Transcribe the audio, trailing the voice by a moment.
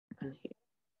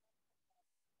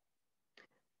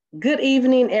Good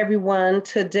evening, everyone.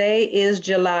 Today is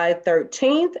July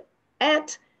 13th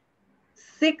at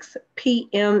 6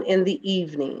 p.m. in the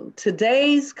evening.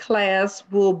 Today's class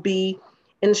will be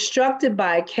instructed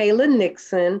by Kayla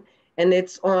Nixon, and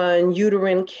it's on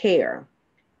uterine care.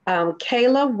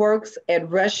 Kayla works at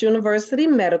Rush University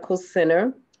Medical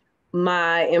Center,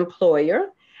 my employer,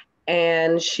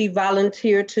 and she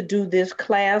volunteered to do this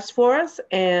class for us.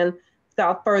 And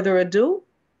without further ado,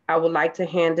 I would like to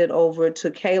hand it over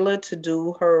to Kayla to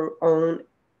do her own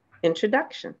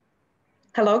introduction.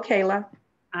 Hello, Kayla.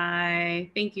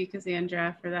 Hi, thank you,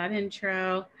 Cassandra, for that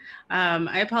intro.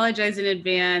 I apologize in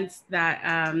advance that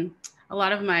a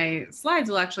lot of my slides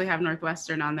will actually have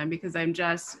Northwestern on them because I'm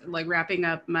just like wrapping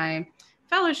up my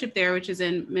fellowship there, which is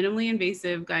in minimally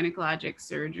invasive gynecologic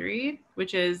surgery,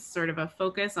 which is sort of a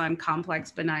focus on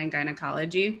complex benign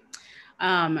gynecology.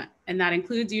 And that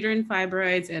includes uterine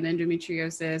fibroids and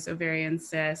endometriosis, ovarian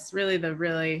cysts, really the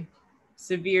really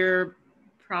severe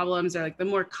problems are like the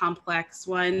more complex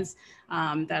ones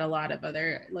that a lot of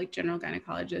other like general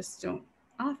gynecologists don't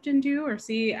often do or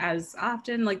see as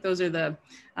often. Like those are the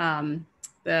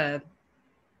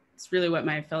it's really what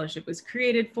my fellowship was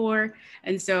created for.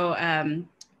 And so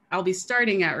I'll be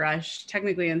starting at Rush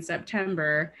technically in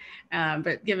September,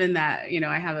 but given that, you know,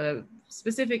 I have a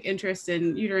specific interest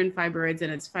in uterine fibroids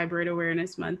and it's Fibroid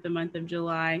Awareness Month, the month of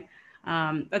July,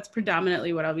 that's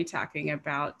predominantly what I'll be talking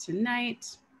about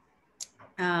tonight.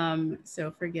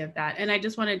 So forgive that. And I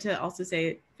just wanted to also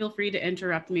say, feel free to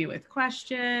interrupt me with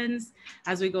questions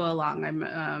as we go along.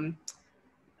 I'm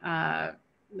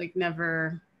like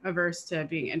never averse to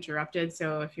being interrupted.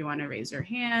 So if you want to raise your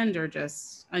hand or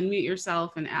just unmute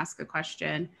yourself and ask a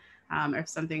question, if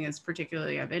something is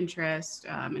particularly of interest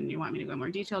and you want me to go in more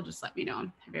detail, just let me know.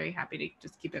 I'm very happy to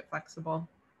just keep it flexible.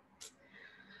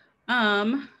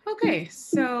 Okay,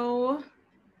 so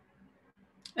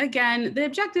again, the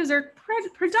objectives are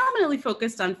predominantly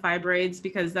focused on fibroids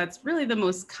because that's really the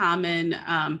most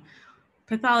common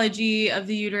pathology of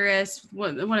the uterus.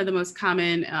 One of the most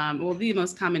common, the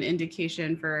most common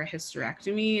indication for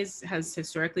hysterectomy has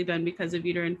historically been because of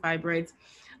uterine fibroids.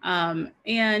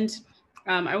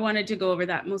 I wanted to go over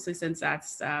that mostly since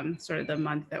that's sort of the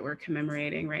month that we're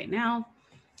commemorating right now.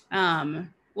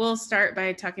 We'll start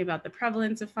by talking about the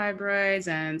prevalence of fibroids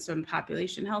and some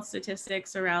population health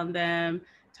statistics around them,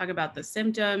 talk about the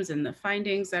symptoms and the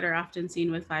findings that are often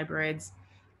seen with fibroids,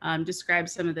 describe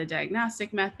some of the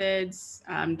diagnostic methods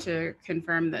to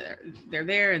confirm that they're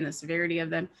there and the severity of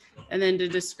them, and then to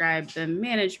describe the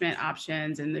management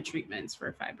options and the treatments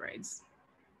for fibroids.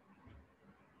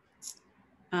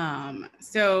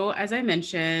 So as I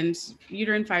mentioned,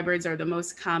 uterine fibroids are the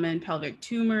most common pelvic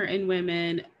tumor in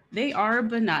women. They are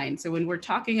benign. So when we're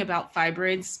talking about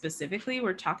fibroids specifically,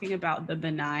 we're talking about the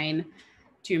benign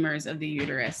tumors of the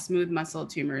uterus, smooth muscle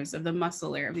tumors of the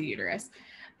muscle layer of the uterus.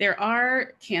 There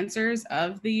are cancers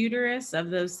of the uterus of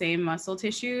those same muscle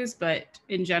tissues, but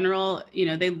in general, you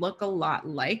know, they look a lot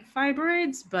like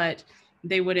fibroids, but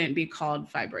they wouldn't be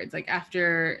called fibroids. Like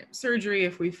after surgery,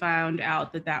 if we found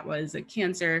out that that was a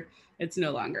cancer, it's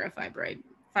no longer a fibroid.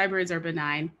 Fibroids are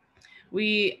benign.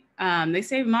 They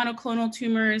say monoclonal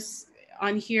tumors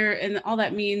on here, and all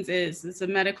that means is it's a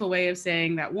medical way of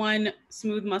saying that one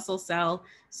smooth muscle cell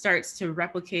starts to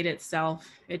replicate itself.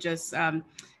 It just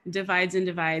divides and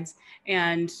divides,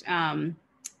 and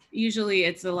usually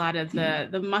it's a lot of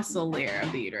the muscle layer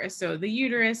of the uterus. So the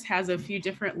uterus has a few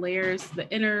different layers. The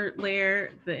inner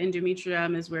layer, the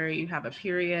endometrium, is where you have a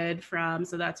period from.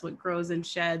 So that's what grows and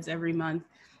sheds every month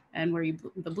and where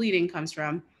the bleeding comes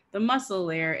from. The muscle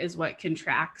layer is what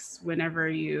contracts whenever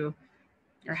you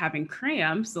are having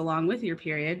cramps along with your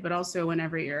period, but also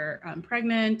whenever you're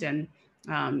pregnant and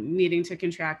needing to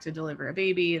contract to deliver a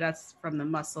baby. That's from the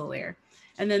muscle layer.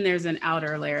 And then there's an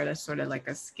outer layer that's sort of like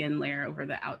a skin layer over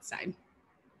the outside.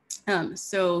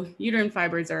 So uterine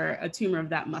fibroids are a tumor of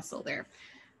that muscle layer.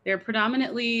 They're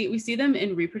predominantly, we see them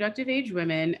in reproductive age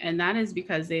women, and that is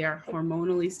because they are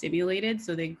hormonally stimulated.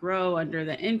 So they grow under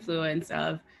the influence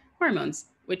of hormones,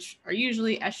 which are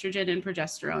usually estrogen and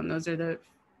progesterone. Those are the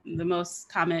most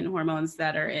common hormones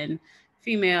that are in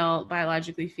female,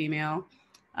 biologically female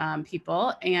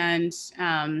people. And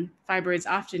fibroids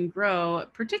often grow,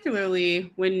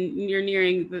 particularly when you're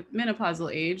nearing the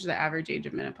menopausal age, the average age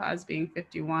of menopause being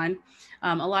 51.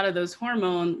 A lot of those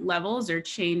hormone levels are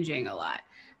changing a lot.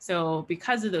 So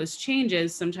because of those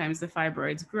changes, sometimes the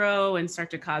fibroids grow and start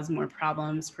to cause more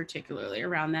problems, particularly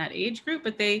around that age group,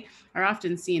 but they are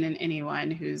often seen in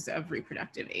anyone who's of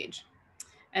reproductive age.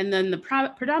 And then the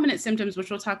predominant symptoms, which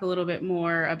we'll talk a little bit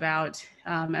more about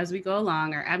as we go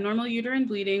along, are abnormal uterine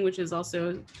bleeding, which is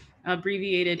also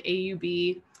abbreviated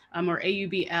AUB, or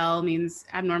AUBL means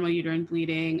abnormal uterine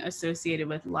bleeding associated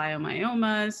with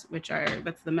leiomyomas,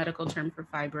 that's the medical term for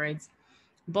fibroids,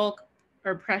 bulk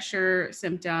or pressure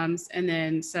symptoms, and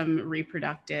then some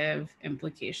reproductive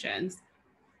implications.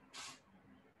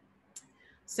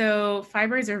 So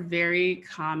fibroids are very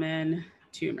common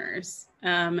tumors.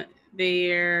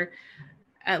 They're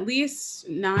at least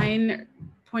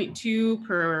 9.2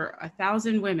 per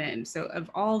 1,000 women. So of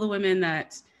all the women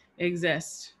that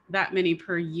exist, that many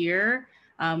per year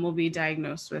will be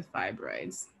diagnosed with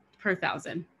fibroids per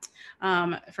 1,000.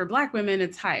 For Black women,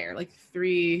 it's higher, like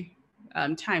 3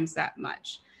 times that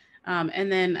much. And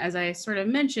then, as I sort of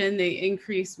mentioned, they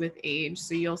increase with age.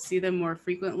 So you'll see them more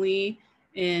frequently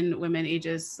in women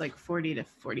ages like 40 to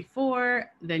 44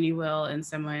 than you will in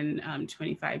someone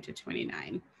 25 to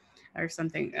 29 or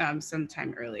something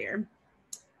sometime earlier.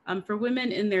 For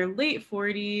women in their late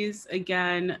 40s,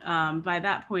 again, by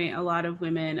that point, a lot of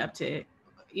women, up to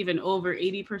even over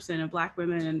 80% of Black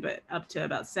women, but up to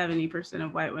about 70%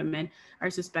 of white women, are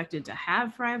suspected to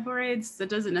have fibroids. That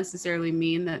doesn't necessarily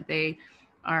mean that they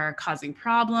are causing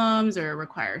problems or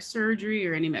require surgery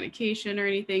or any medication or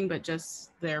anything, but just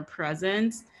their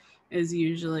presence is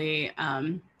usually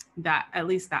that, at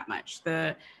least that much.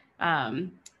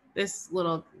 This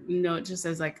little note just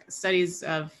says, like, studies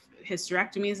of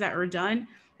hysterectomies that were done,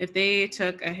 if they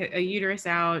took a uterus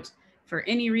out for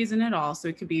any reason at all, so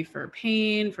it could be for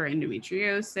pain, for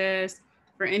endometriosis,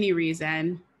 for any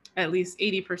reason, at least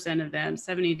 80% of them,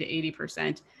 70 to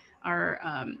 80%,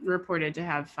 are reported to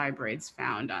have fibroids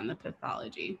found on the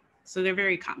pathology. So they're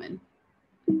very common.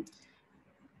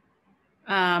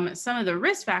 Some of the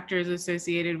risk factors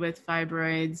associated with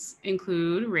fibroids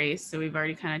include race. So we've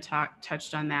already kind of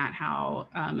touched on that, how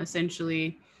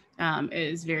essentially it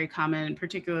is very common,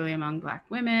 particularly among Black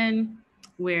women,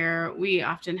 where we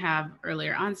often have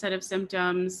earlier onset of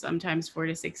symptoms, sometimes 4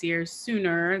 to 6 years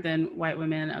sooner than white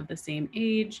women of the same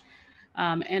age,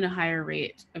 and a higher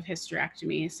rate of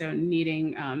hysterectomy. So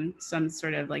needing some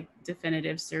sort of like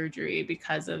definitive surgery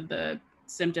because of the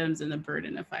symptoms and the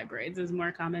burden of fibroids is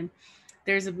more common.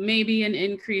 There's maybe an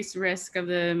increased risk of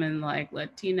them in like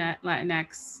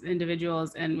Latinx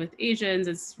individuals, and with Asians,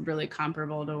 it's really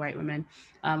comparable to white women,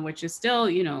 which is still,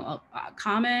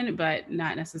 common, but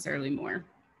not necessarily more.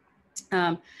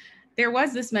 There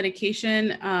was this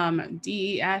medication,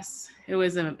 DES. It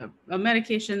was a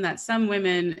medication that some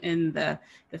women in the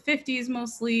 50s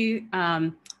mostly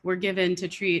were given to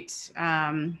treat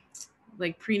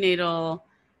like prenatal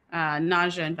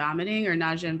nausea and vomiting, or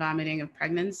nausea and vomiting of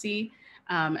pregnancy.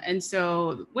 And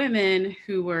so women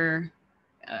who were,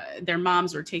 their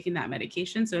moms were taking that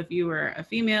medication. So if you were a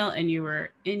female and you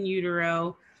were in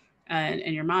utero and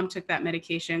your mom took that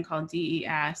medication called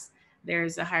DES,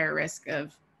 there's a higher risk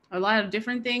of a lot of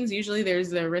different things. Usually there's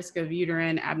the risk of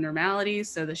uterine abnormalities.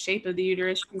 So the shape of the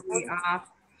uterus can be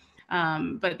off,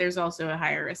 but there's also a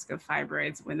higher risk of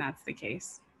fibroids when that's the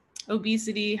case.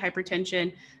 Obesity,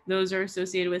 hypertension, those are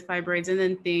associated with fibroids. And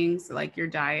then things like your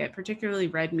diet, particularly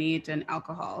red meat and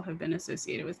alcohol, have been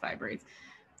associated with fibroids.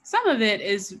 Some of it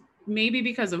is maybe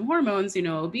because of hormones,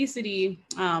 obesity.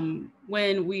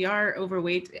 When we are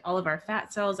overweight, all of our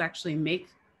fat cells actually make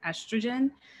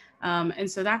estrogen. And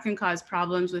so that can cause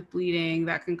problems with bleeding,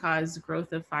 that can cause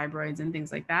growth of fibroids and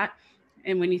things like that.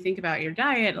 And when you think about your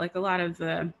diet, like a lot of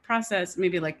the processed,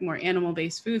 maybe like more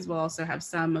animal-based foods will also have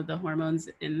some of the hormones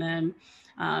in them.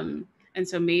 And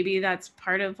so maybe that's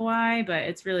part of why, but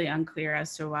it's really unclear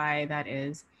as to why that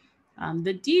is.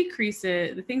 The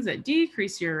things that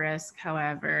decrease your risk,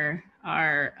 however,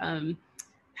 are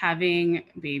having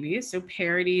babies. So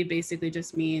parity basically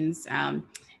just means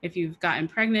if you've gotten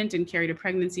pregnant and carried a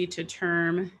pregnancy to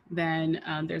term, then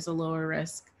there's a lower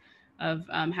risk of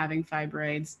having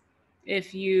fibroids.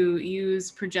 If you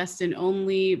use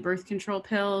progestin-only birth control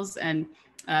pills and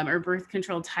or birth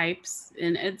control types,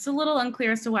 and it's a little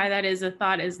unclear as to why that is. The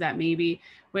thought is that maybe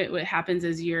what happens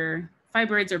is your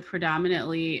fibroids are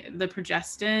predominantly, the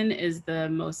progestin is the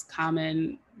most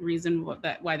common reason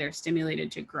why they're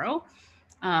stimulated to grow.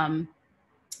 But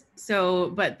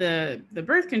the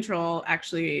birth control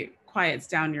actually quiets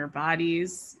down your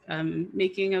body's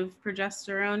making of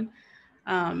progesterone.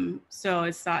 So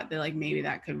it's thought that like maybe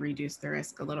that could reduce the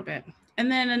risk a little bit. And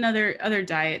then other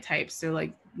diet types, so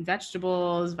like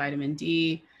vegetables, vitamin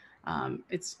D.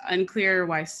 It's unclear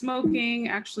why smoking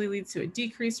actually leads to a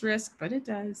decreased risk, but it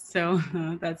does. So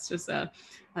that's just a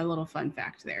little fun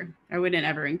fact there. I wouldn't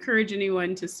ever encourage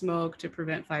anyone to smoke to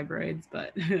prevent fibroids,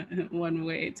 but one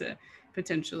way to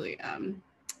potentially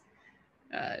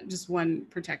just one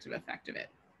protective effect of it.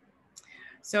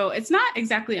 So it's not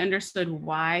exactly understood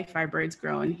why fibroids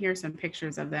grow, and here's some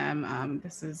pictures of them.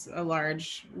 This is a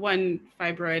large one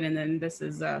fibroid, and then this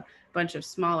is a bunch of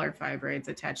smaller fibroids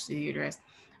attached to the uterus.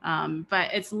 But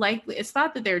it's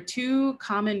thought that there are two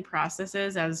common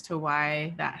processes as to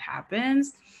why that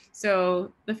happens.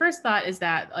 So the first thought is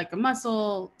that like a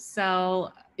muscle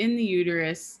cell in the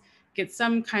uterus gets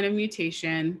some kind of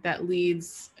mutation that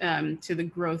leads to the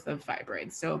growth of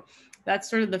fibroids. So that's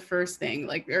sort of the first thing,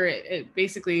 or it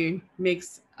basically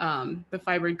makes the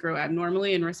fibroid grow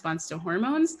abnormally in response to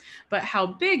hormones, but how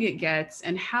big it gets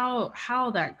and how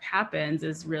that happens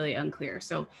is really unclear.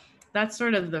 So that's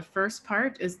sort of the first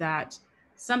part, is that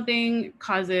something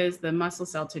causes the muscle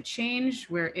cell to change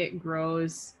where it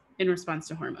grows in response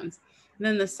to hormones. And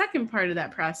then the second part of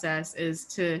that process is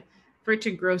for it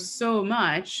to grow so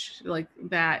much like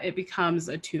that it becomes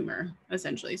a tumor,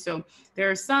 essentially. So there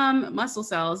are some muscle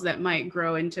cells that might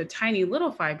grow into tiny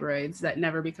little fibroids that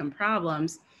never become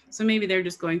problems. So maybe they're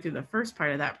just going through the first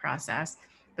part of that process,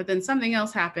 but then something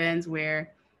else happens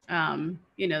where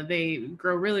they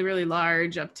grow really, really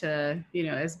large, up to,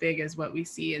 as big as what we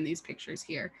see in these pictures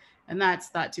here. And that's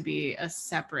thought to be a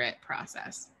separate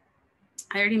process.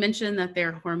 I already mentioned that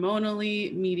they're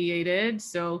hormonally mediated.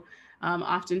 So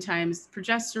oftentimes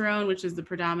progesterone, which is the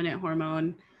predominant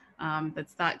hormone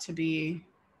that's thought to be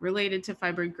related to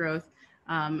fibroid growth,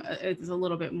 it's a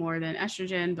little bit more than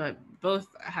estrogen, but both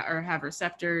have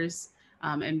receptors,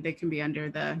 and they can be under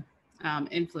the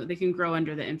influence. They can grow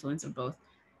under the influence of both.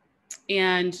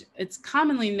 And it's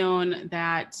commonly known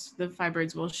that the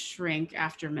fibroids will shrink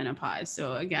after menopause.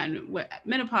 So again, what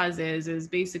menopause is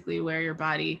basically where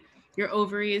your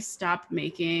ovaries stop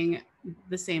making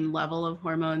the same level of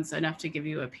hormones enough to give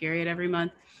you a period every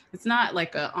month. It's not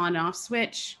like an on-off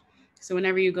switch. So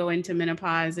whenever you go into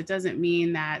menopause, it doesn't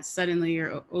mean that suddenly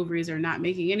your ovaries are not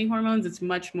making any hormones. It's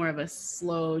much more of a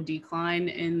slow decline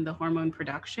in the hormone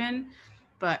production.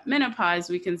 But menopause,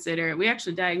 we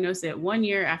actually diagnose it 1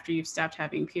 year after you've stopped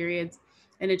having periods.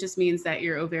 And it just means that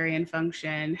your ovarian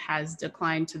function has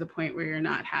declined to the point where you're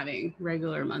not having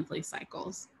regular monthly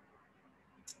cycles.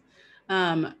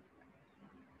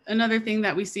 Another thing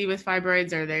that we see with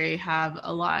fibroids are they have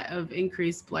a lot of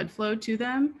increased blood flow to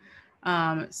them.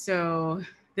 So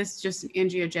this just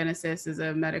angiogenesis is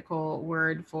a medical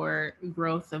word for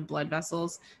growth of blood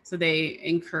vessels. So they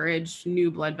encourage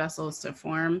new blood vessels to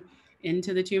form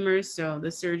into the tumors. So the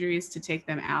surgeries to take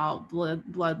them out,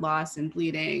 blood loss and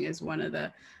bleeding is one of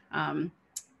the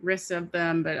risks of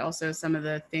them, but also some of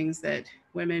the things that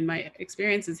women might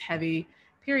experience is heavy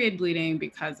period bleeding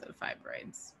because of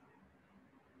fibroids.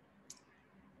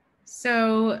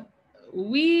 So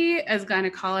we, as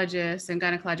gynecologists and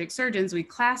gynecologic surgeons, we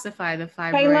classify the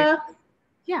fibroid. Kayla?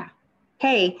 Yeah.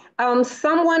 Hey,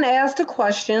 someone asked a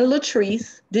question,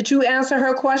 Latrice. Did you answer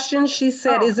her question? She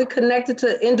said, Is it connected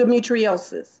to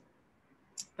endometriosis?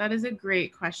 That is a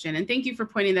great question. And thank you for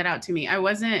pointing that out to me. I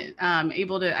wasn't I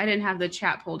didn't have the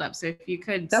chat pulled up. So if you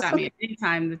could stop me at any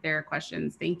time that there are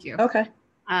questions, thank you. Okay.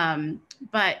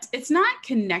 But it's not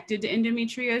connected to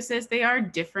endometriosis. They are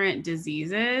different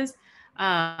diseases.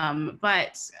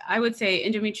 But I would say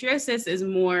endometriosis is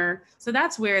more, so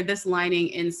that's where this lining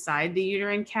inside the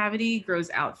uterine cavity grows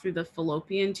out through the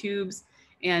fallopian tubes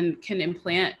and can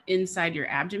implant inside your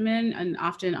abdomen and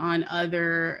often on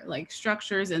other like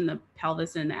structures in the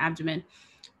pelvis and the abdomen.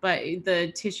 But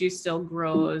the tissue still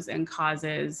grows and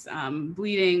causes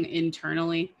bleeding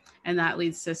internally, and that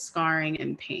leads to scarring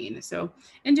and pain. So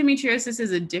endometriosis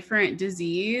is a different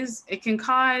disease. It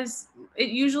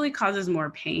usually causes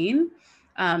more pain.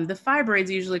 The fibroids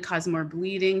usually cause more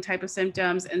bleeding type of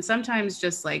symptoms, and sometimes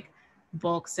just like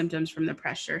bulk symptoms from the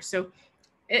pressure. So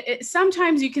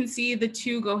sometimes you can see the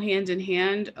two go hand in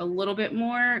hand a little bit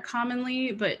more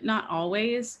commonly, but not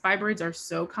always. Fibroids are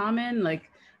so common, like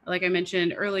I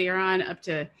mentioned earlier on, up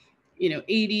to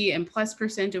 80 and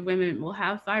plus% of women will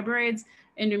have fibroids.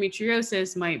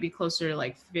 Endometriosis might be closer to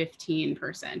like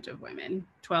 15% of women.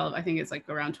 I think it's like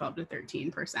around 12 to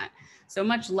 13%. So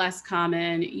much less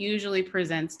common, usually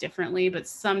presents differently, but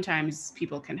sometimes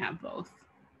people can have both.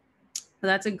 So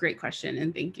that's a great question,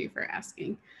 and thank you for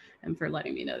asking and for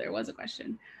letting me know there was a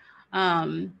question.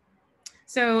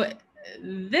 So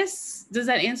does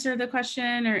that answer the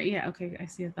question? Or yeah, okay, I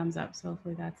see a thumbs up, so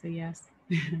hopefully that's a yes.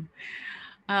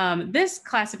 This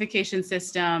classification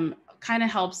system kind of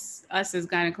helps us as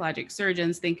gynecologic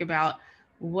surgeons think about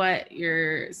what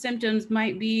your symptoms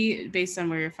might be based on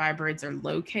where your fibroids are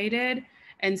located.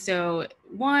 And so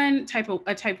a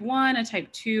type 1, a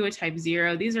type 2, a type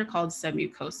 0, these are called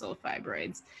submucosal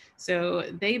fibroids. So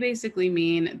they basically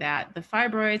mean that the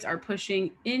fibroids are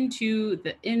pushing into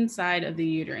the inside of the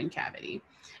uterine cavity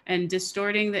and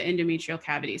distorting the endometrial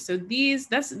cavity. So this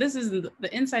is the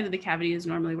inside of the cavity is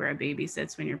normally where a baby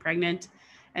sits when you're pregnant.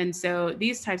 And so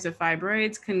these types of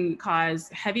fibroids can cause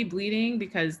heavy bleeding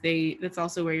because that's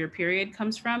also where your period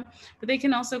comes from, but they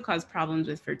can also cause problems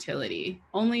with fertility,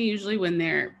 only usually when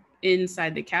they're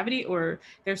inside the cavity or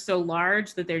they're so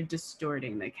large that they're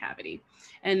distorting the cavity.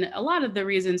 And a lot of the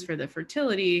reasons for the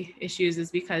fertility issues is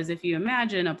because if you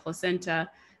imagine a placenta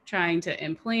trying to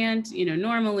implant,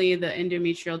 normally the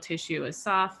endometrial tissue is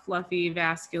soft, fluffy,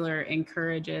 vascular,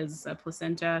 encourages a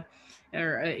placenta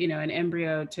or an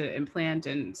embryo to implant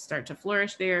and start to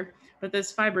flourish there. But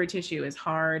this fibroid tissue is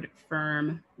hard,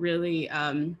 firm, really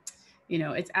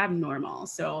it's abnormal.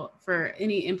 So for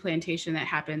any implantation that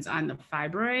happens on the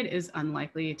fibroid is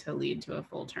unlikely to lead to a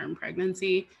full-term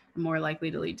pregnancy, more likely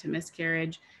to lead to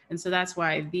miscarriage. And so that's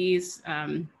why these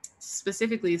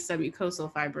specifically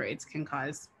submucosal fibroids can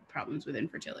cause problems with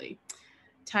infertility.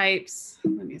 Types,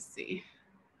 let me see.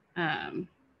 Um,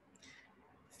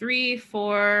 3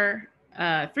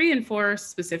 and 4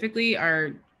 specifically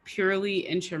are purely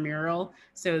intramural.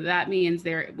 So that means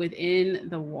they're within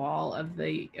the wall of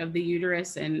the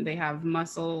uterus and they have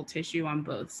muscle tissue on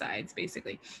both sides,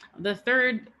 basically. The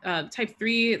third, type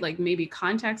 3, like maybe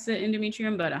contacts the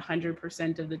endometrium, but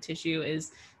 100% of the tissue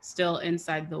is still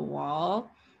inside the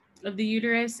wall of the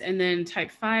uterus. And then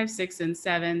type 5, 6, and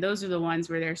 7, those are the ones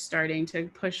where they're starting to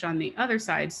push on the other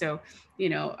side. So,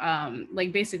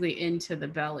 like basically into the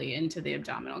belly, into the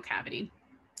abdominal cavity.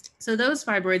 So those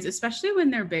fibroids, especially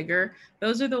when they're bigger,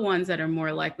 those are the ones that are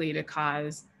more likely to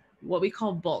cause what we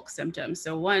call bulk symptoms.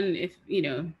 So one, if,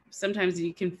 sometimes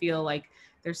you can feel like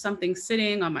there's something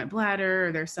sitting on my bladder,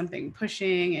 or there's something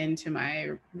pushing into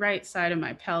my right side of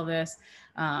my pelvis.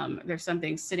 There's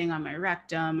something sitting on my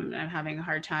rectum and I'm having a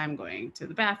hard time going to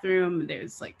the bathroom.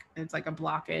 It's like a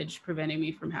blockage preventing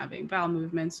me from having bowel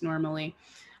movements normally.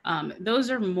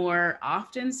 Those are more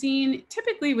often seen,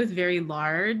 typically with very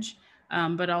large,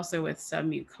 but also with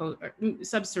subserosal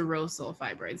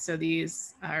fibroids. So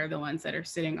these are the ones that are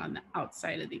sitting on the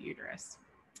outside of the uterus.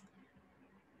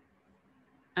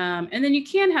 And then you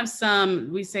can have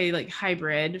some, we say like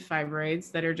hybrid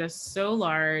fibroids that are just so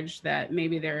large that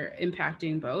maybe they're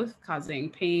impacting both, causing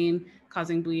pain,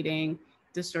 causing bleeding,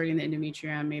 distorting the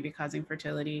endometrium, maybe causing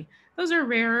fertility. Those are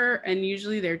rarer and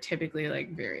usually they're typically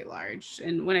like very large.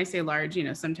 And when I say large,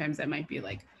 sometimes that might be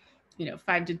like,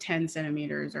 5 to 10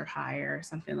 centimeters or higher,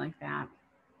 something like that.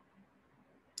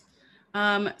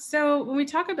 So when we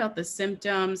talk about the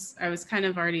symptoms, I was kind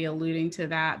of already alluding to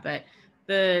that, but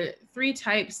the 3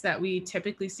 types that we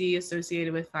typically see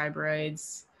associated with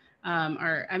fibroids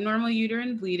are abnormal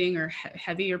uterine bleeding or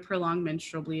heavy or prolonged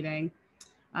menstrual bleeding.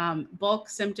 Bulk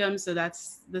symptoms, so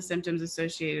that's the symptoms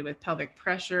associated with pelvic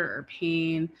pressure or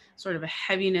pain, sort of a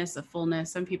heaviness, a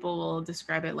fullness. Some people will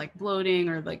describe it like bloating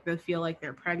or like they feel like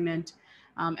they're pregnant.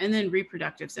 And then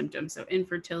reproductive symptoms, so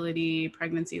infertility,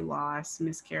 pregnancy loss,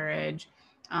 miscarriage.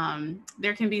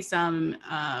 There can be some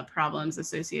problems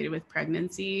associated with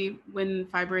pregnancy when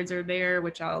fibroids are there,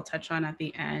 which I'll touch on at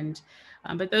the end.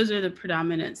 But those are the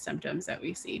predominant symptoms that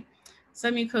we see.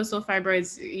 Submucosal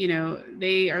fibroids,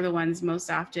 they are the ones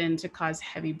most often to cause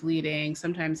heavy bleeding,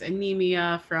 sometimes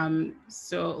anemia from,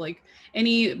 so like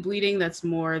any bleeding that's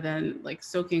more than like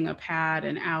soaking a pad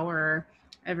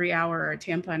every hour or a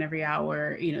tampon every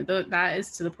hour, that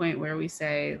is to the point where we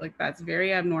say like that's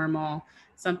very abnormal.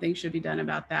 Something should be done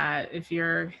about that. If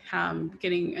you're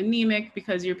getting anemic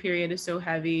because your period is so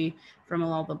heavy from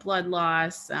all the blood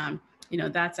loss,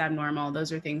 that's abnormal.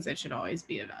 Those are things that should always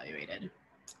be evaluated.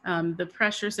 The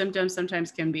pressure symptoms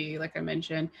sometimes can be, like I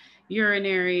mentioned,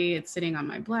 urinary, it's sitting on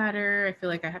my bladder. I feel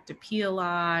like I have to pee a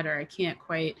lot, or I can't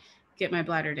quite get my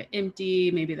bladder to empty.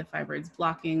 Maybe the fibroid's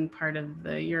blocking part of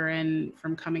the urine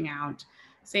from coming out.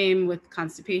 Same with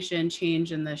constipation,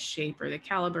 change in the shape or the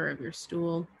caliber of your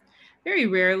stool. Very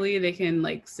rarely they can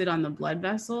like sit on the blood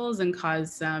vessels and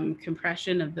cause some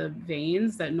compression of the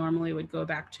veins that normally would go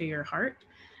back to your heart.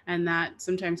 And that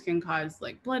sometimes can cause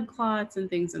like blood clots and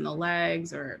things in the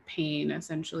legs or pain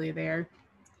essentially there.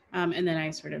 And then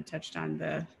I sort of touched on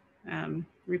the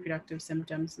reproductive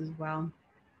symptoms as well.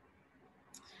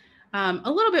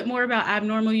 A little bit more about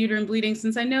abnormal uterine bleeding,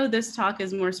 since I know this talk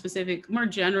is more specific, more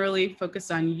generally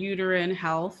focused on uterine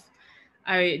health.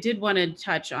 I did want to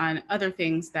touch on other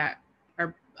things that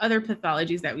are other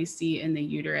pathologies that we see in the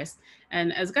uterus.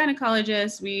 And as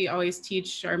gynecologists, we always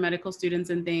teach our medical students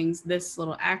and things this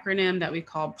little acronym that we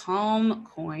call PALM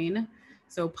COIN.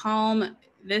 So PALM,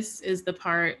 this is the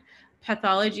part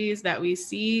pathologies that we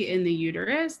see in the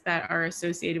uterus that are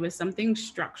associated with something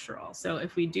structural. So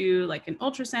if we do like an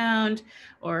ultrasound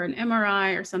or an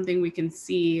MRI or something, we can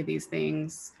see these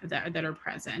things that are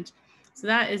present. So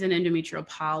that is an endometrial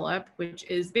polyp, which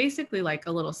is basically like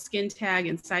a little skin tag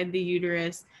inside the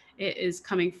uterus. It is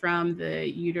coming from the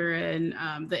uterine,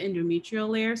 the endometrial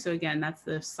layer. So again, that's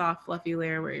the soft, fluffy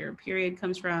layer where your period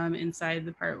comes from, inside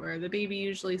the part where the baby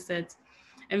usually sits.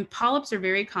 And polyps are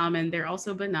very common. They're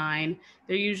also benign.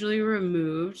 They're usually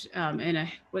removed in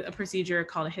with a procedure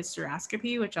called a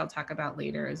hysteroscopy, which I'll talk about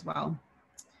later as well.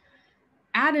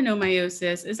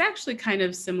 Adenomyosis is actually kind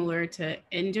of similar to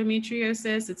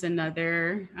endometriosis. It's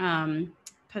another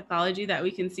pathology that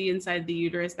we can see inside the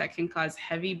uterus that can cause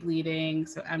heavy bleeding,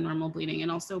 so abnormal bleeding,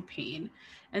 and also pain.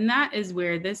 And that is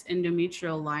where this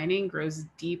endometrial lining grows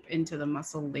deep into the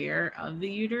muscle layer of the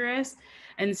uterus.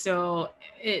 And so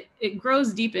it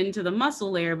grows deep into the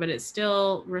muscle layer, but it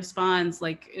still responds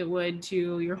like it would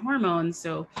to your hormones.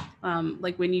 So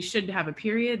like when you should have a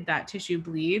period, that tissue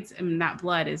bleeds and that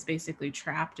blood is basically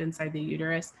trapped inside the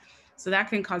uterus. So that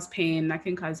can cause pain, that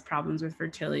can cause problems with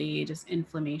fertility, just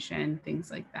inflammation,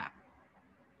 things like that.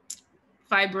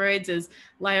 Fibroids is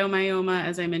leiomyoma,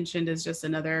 as I mentioned, is just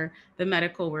another, the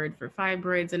medical word for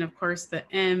fibroids. And of course the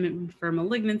M for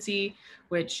malignancy,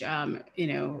 which,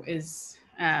 is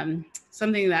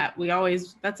something that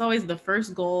that's always the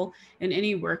first goal in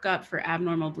any workup for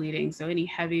abnormal bleeding. So any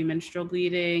heavy menstrual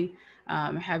bleeding,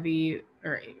 heavy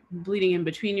or bleeding in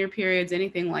between your periods,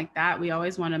 anything like that, we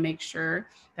always want to make sure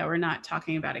that we're not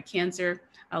talking about a cancer.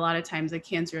 A lot of times a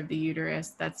cancer of the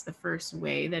uterus, that's the first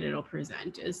way that it'll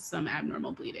present, is some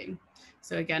abnormal bleeding.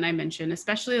 So again, I mentioned,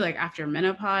 especially like after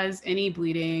menopause, any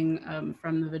bleeding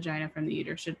from the vagina, from the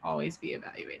uterus should always be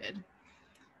evaluated.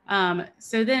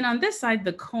 So then on this side,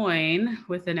 the coin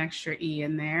with an extra E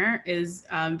in there is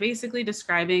basically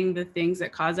describing the things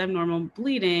that cause abnormal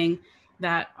bleeding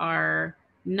that are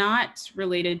not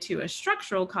related to a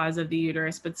structural cause of the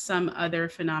uterus, but some other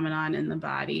phenomenon in the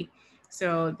body.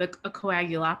 So a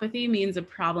coagulopathy means a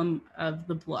problem of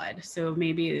the blood. So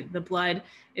maybe the blood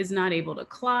is not able to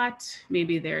clot.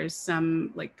 Maybe there's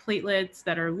some like platelets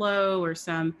that are low or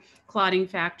some clotting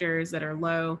factors that are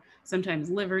low. Sometimes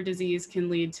liver disease can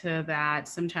lead to that.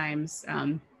 Sometimes,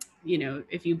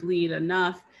 if you bleed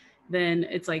enough, then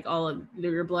it's like all of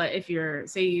your blood, if you're,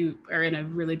 say you are in a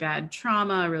really bad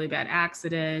trauma, a really bad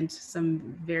accident, some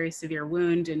very severe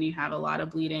wound, and you have a lot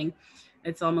of bleeding,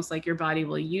 it's almost like your body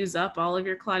will use up all of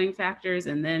your clotting factors.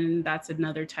 And then that's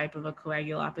another type of a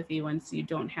coagulopathy. Once you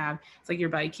don't have, it's like your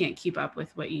body can't keep up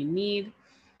with what you need.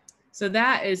 So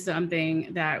that is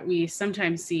something that we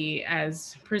sometimes see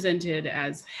as presented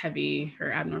as heavy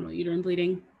or abnormal uterine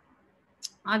bleeding.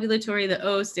 Ovulatory, the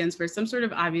O stands for some sort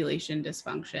of ovulation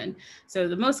dysfunction. So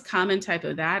the most common type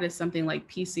of that is something like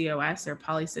PCOS or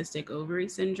polycystic ovary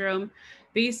syndrome.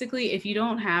 Basically, if you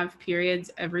don't have periods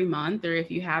every month, or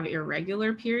if you have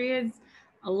irregular periods,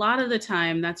 a lot of the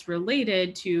time that's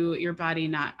related to your body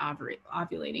not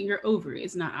ovulating, your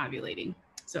ovaries not ovulating.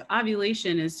 So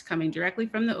ovulation is coming directly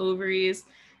from the ovaries.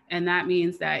 And that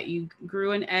means that you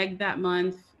grew an egg that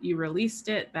month, you released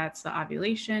it, that's the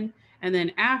ovulation. And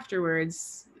then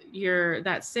afterwards,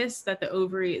 that cyst that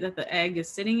the egg is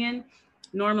sitting in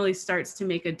normally starts to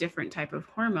make a different type of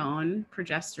hormone,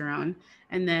 progesterone.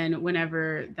 And then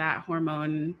whenever that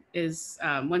hormone is,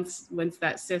 once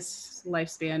that cyst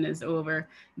lifespan is over,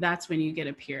 that's when you get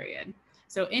a period.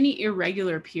 So any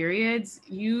irregular periods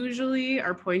usually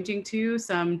are pointing to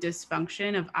some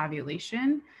dysfunction of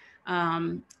ovulation.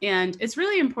 And it's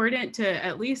really important to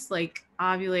at least like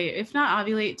ovulate, if not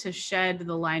ovulate, to shed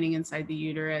the lining inside the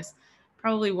uterus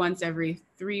probably once every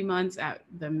 3 months at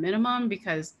the minimum,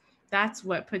 because that's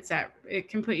what it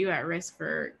can put you at risk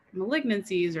for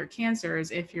malignancies or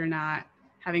cancers if you're not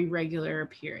having regular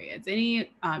periods.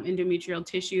 Any endometrial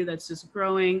tissue that's just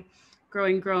growing,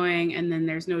 and then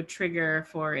there's no trigger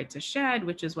for it to shed,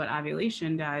 which is what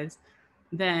ovulation does,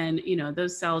 then,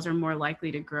 those cells are more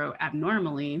likely to grow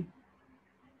abnormally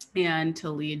and to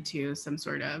lead to some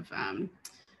sort of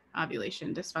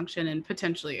ovulation dysfunction and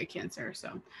potentially a cancer.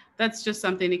 So that's just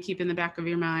something to keep in the back of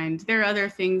your mind. There are other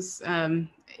things.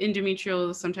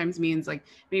 Endometrial sometimes means like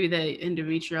maybe the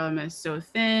endometrium is so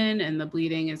thin and the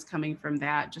bleeding is coming from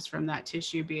that, just from that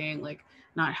tissue being like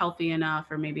not healthy enough,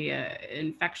 or maybe an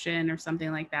infection or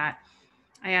something like that.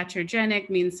 Iatrogenic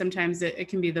means sometimes it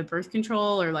can be the birth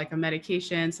control or like a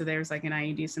medication. So there's like an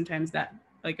IUD. Sometimes that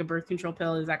like a birth control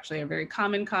pill is actually a very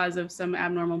common cause of some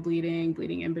abnormal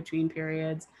bleeding in between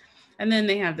periods. And then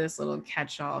they have this little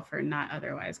catch-all for not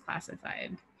otherwise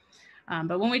classified.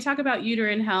 But when we talk about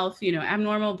uterine health,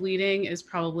 abnormal bleeding is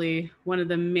probably one of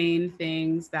the main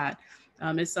things that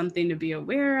is something to be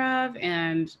aware of.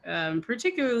 And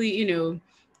particularly,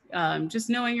 just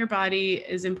knowing your body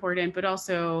is important, but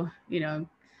also,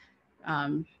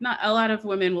 not a lot of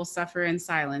women will suffer in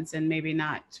silence and maybe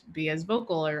not be as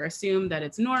vocal or assume that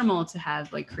it's normal to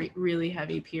have like really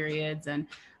heavy periods and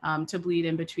to bleed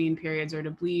in between periods or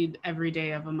to bleed every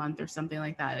day of a month or something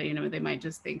like that. They might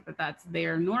just think that that's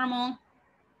their normal.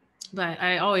 But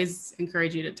I always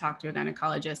encourage you to talk to a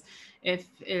gynecologist. If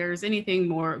there's anything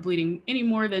more bleeding any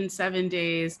more than 7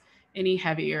 days, any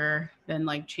heavier than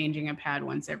like changing a pad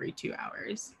once every 2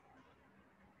 hours.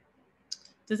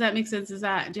 Does that make sense? Do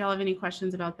y'all have any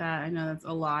questions about that? I know that's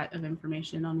a lot of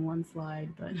information on one slide,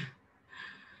 but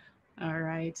all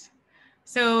right.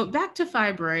 So back to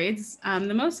fibroids.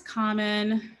 The most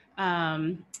common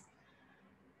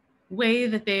way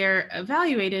that they are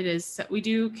evaluated is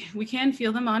we can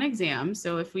feel them on exam.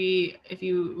 So if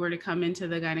you were to come into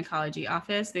the gynecology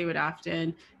office, they would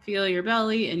often feel your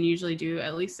belly and usually do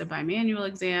at least a bimanual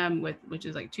exam which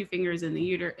is like 2 fingers in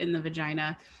the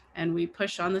vagina, and we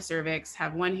push on the cervix,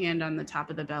 have one hand on the top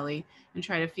of the belly, and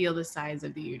try to feel the size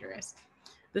of the uterus.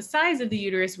 The size of the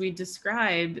uterus we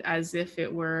described as if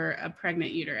it were a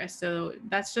pregnant uterus. So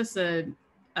that's just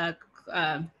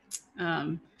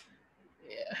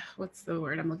what's the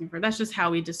word I'm looking for? That's just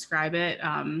how we describe it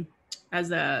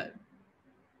as a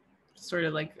sort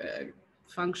of like a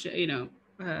function,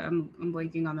 I'm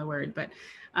blanking on the word, but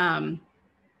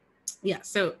yeah,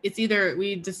 so it's either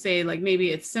we just say like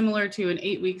maybe it's similar to an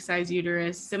 8-week size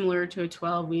uterus, similar to a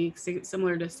 12-week,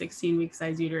 similar to 16-week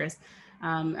size uterus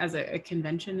as a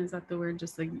convention. Is that the word?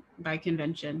 Just like by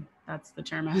convention, that's the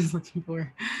term I was looking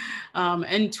for.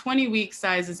 And 20-week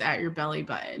size is at your belly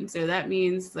button. So that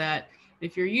means that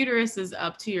if your uterus is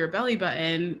up to your belly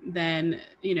button, then,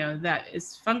 that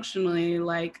is functionally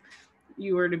like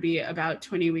you were to be about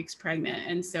 20 weeks pregnant.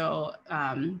 And so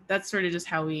that's sort of just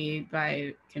how we,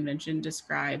 by convention,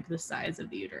 describe the size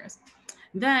of the uterus.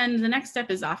 Then the next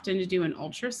step is often to do an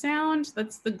ultrasound.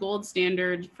 That's the gold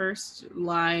standard first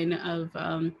line of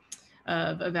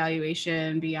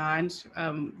evaluation beyond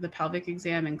the pelvic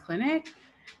exam in clinic.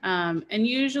 And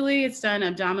usually it's done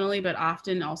abdominally, but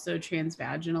often also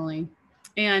transvaginally.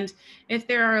 And if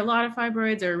there are a lot of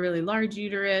fibroids or a really large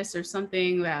uterus or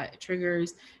something that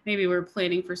triggers, maybe we're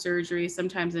planning for surgery,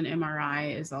 sometimes an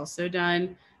MRI is also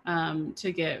done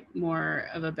to get more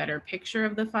of a better picture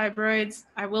of the fibroids.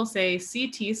 I will say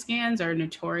CT scans are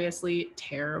notoriously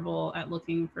terrible at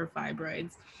looking for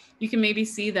fibroids. You can maybe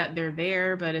see that they're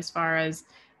there, but as far as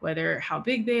how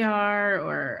big they are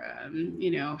or,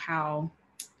 how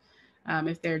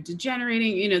if they're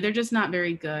degenerating, they're just not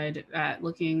very good at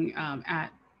looking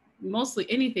at mostly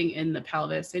anything in the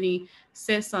pelvis, any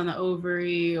cysts on the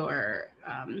ovary or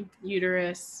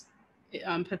uterus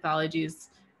pathologies.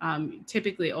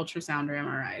 Typically ultrasound or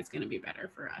MRI is going to be better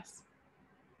for us.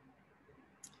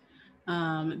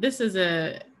 This is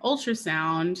a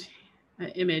ultrasound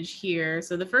image here.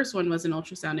 So the first one was an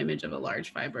ultrasound image of a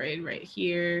large fibroid right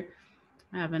here.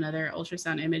 I have another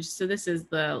ultrasound image. So this is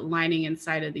the lining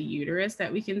inside of the uterus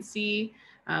that we can see.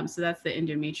 So that's the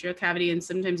endometrial cavity. And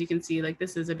sometimes you can see like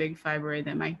this is a big fibroid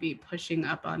that might be pushing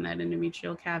up on that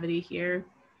endometrial cavity here.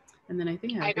 And then I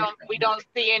think we don't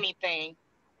see anything.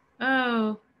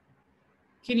 Oh,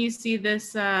 can you see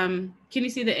this? Can you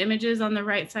see the images on the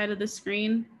right side of the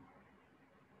screen?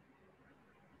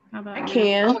 How about I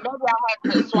can. Oh, maybe I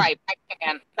have to swipe. I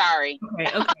can. Sorry.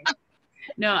 Okay.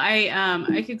 No,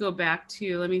 I could go back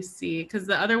to, let me see, because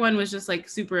the other one was just like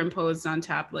superimposed on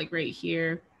top, like right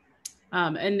here.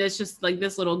 And it's just like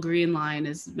this little green line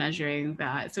is measuring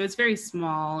that. So it's very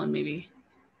small and maybe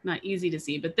not easy to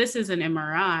see, but this is an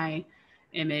MRI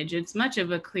image. It's much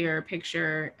of a clearer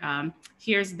picture.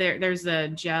 There's a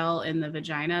gel in the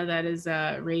vagina that is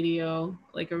a radio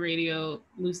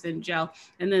lucent gel.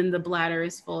 And then the bladder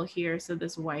is full here. So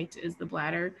this white is the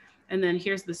bladder. And then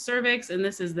here's the cervix, and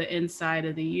this is the inside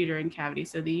of the uterine cavity.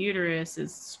 So the uterus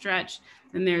is stretched,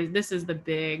 and this is the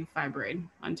big fibroid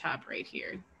on top right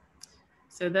here.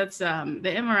 So that's the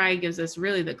MRI gives us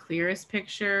really the clearest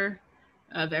picture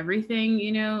of everything.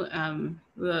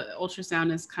 The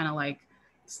ultrasound is kind of like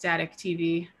static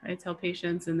TV, I tell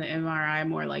patients, and the MRI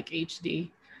more like HD.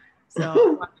 So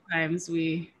a lot of times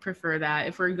we prefer that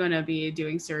if we're going to be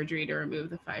doing surgery to remove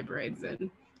the fibroids and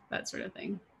that sort of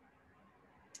thing.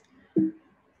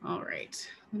 All right,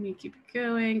 let me keep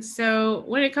going. So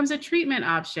when it comes to treatment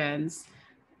options,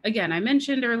 again, I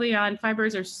mentioned early on,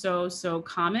 fibroids are so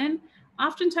common.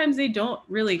 Oftentimes they don't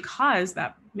really cause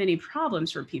that many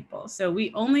problems for people. So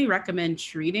we only recommend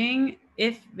treating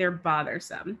if they're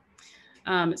bothersome.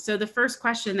 So the first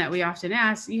question that we often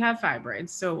ask, you have fibroids,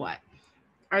 so what?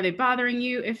 Are they bothering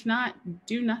you? If not,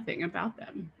 do nothing about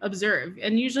them. Observe.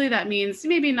 And usually that means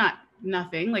maybe not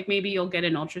nothing, like maybe you'll get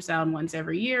an ultrasound once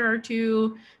every year or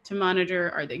two to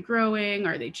monitor, are they growing?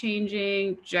 Are they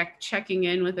changing? Checking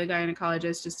in with a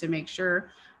gynecologist just to make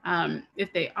sure.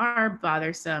 If they are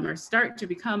bothersome or start to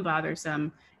become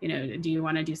bothersome, do you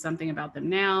want to do something about them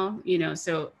now?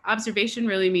 So observation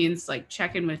really means like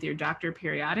check in with your doctor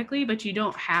periodically, but you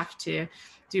don't have to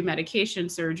do medication,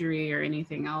 surgery, or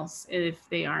anything else if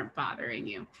they aren't bothering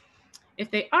you.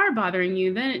 If they are bothering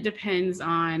you, then it depends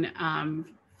on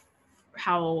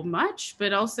how much,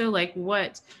 but also like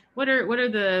what are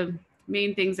the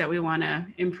main things that we want to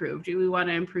improve? Do we want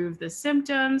to improve the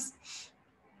symptoms?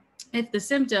 If the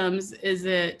symptoms, is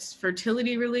it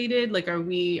fertility related? Like, are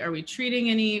we treating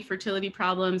any fertility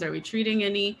problems? Are we treating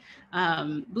any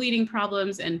bleeding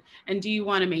problems? And do you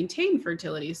want to maintain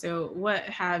fertility? So what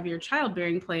have your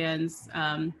childbearing plans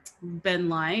been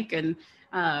like? And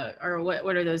or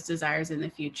what are those desires in the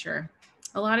future?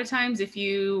 A lot of times, if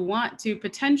you want to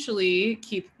potentially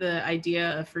keep the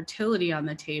idea of fertility on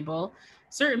the table,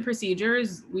 certain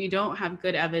procedures, we don't have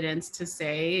good evidence to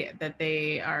say that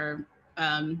they are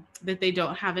that they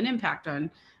don't have an impact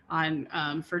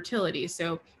on fertility.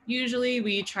 So usually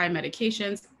we try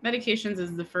medications. Medications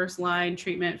is the first line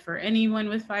treatment for anyone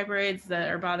with fibroids that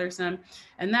are bothersome.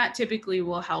 And that typically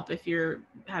will help if you're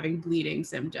having bleeding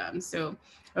symptoms. So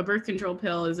a birth control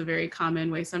pill is a very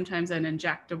common way, sometimes an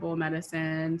injectable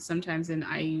medicine, sometimes an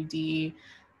IUD.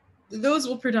 Those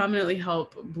will predominantly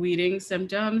help bleeding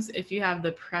symptoms. If you have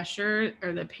the pressure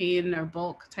or the pain or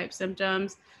bulk type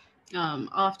symptoms,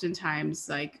 oftentimes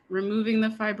like removing the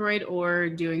fibroid or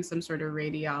doing some sort of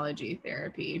radiology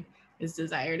therapy is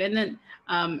desired. And then,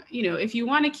 if you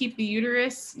want to keep the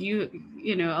uterus,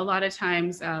 a lot of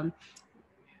times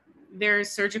there's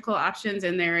surgical options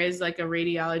and there is like a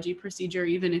radiology procedure,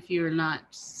 even if you're not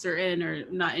certain or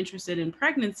not interested in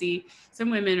pregnancy. Some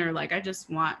women are like, I don't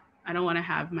want to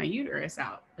have my uterus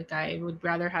out. Like I would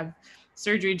rather have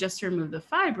surgery just to remove the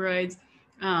fibroids.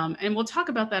 And we'll talk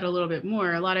about that a little bit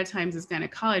more. A lot of times as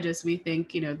gynecologists, we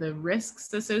think, the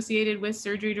risks associated with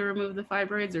surgery to remove the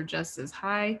fibroids are just as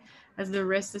high as the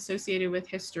risks associated with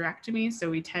hysterectomy. So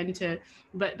we tend to,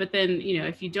 but then,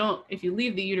 if you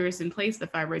leave the uterus in place, the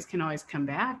fibroids can always come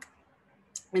back.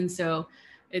 And so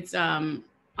it's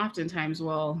oftentimes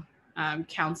we'll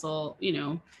counsel,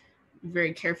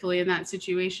 very carefully in that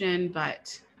situation,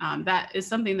 but that is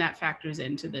something that factors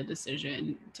into the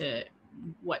decision to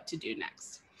what to do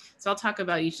next. So I'll talk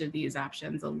about each of these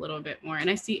options a little bit more. And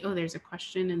I see, there's a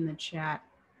question in the chat.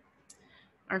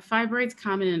 Are fibroids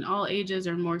common in all ages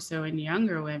or more so in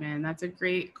younger women? That's a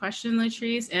great question,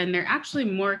 Latrice. And they're actually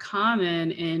more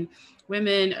common in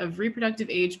women of reproductive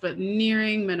age, but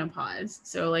nearing menopause.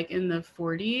 So like in the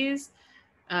 40s,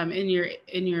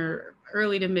 in your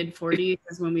early to mid 40s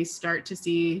is when we start to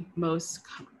see most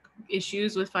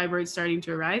issues with fibroids starting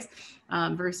to arise,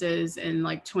 versus in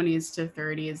like 20s to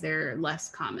 30s, they're less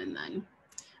common then.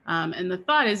 And the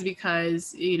thought is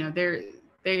because,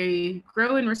 they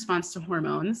grow in response to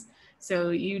hormones. So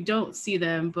you don't see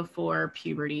them before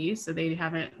puberty. So they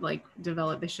haven't like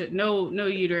developed, no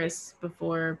uterus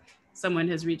before someone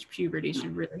has reached puberty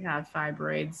should really have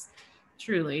fibroids,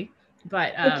 truly.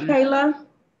 But Kayla,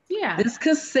 yeah. This is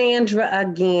Cassandra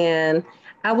again.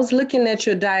 I was looking at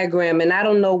your diagram and I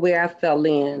don't know where I fell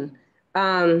in.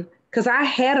 Because I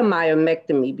had a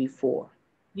myomectomy before.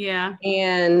 Yeah.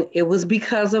 And it was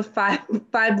because of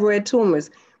fibroid tumors.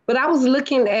 But I was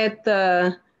looking at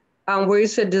the where you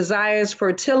said desires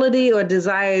fertility or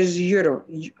desires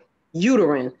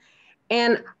uterine.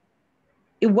 And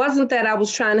it wasn't that I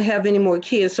was trying to have any more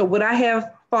kids. So would I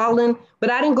have fallen?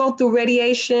 But I didn't go through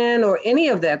radiation or any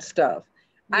of that stuff.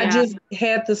 Yeah. I just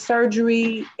had the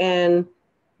surgery and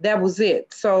that was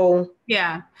it. So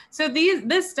yeah. So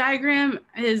this diagram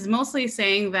is mostly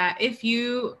saying that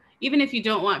even if you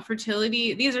don't want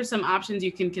fertility, these are some options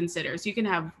you can consider. So you can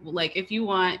have, like, if you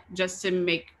want just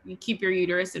to keep your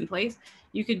uterus in place,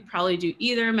 you could probably do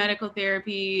either medical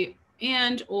therapy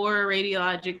and or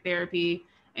radiologic therapy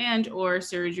and or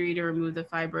surgery to remove the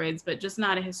fibroids, but just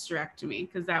not a hysterectomy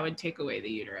because that would take away the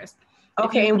uterus.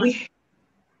 Okay,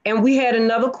 and we had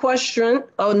another question.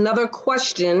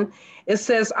 It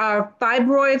says, are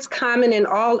fibroids common in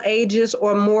all ages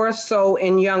or more so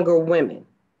in younger women?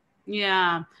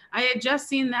 Yeah, I had just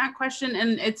seen that question,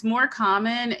 and it's more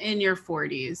common in your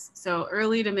 40s. So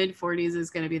early to mid 40s is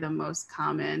going to be the most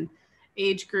common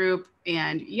age group,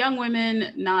 and young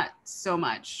women, not so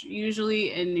much.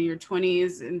 Usually in your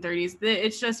 20s and 30s,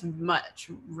 it's just much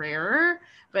rarer,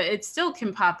 but it still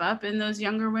can pop up in those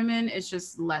younger women. It's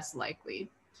just less likely.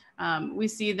 We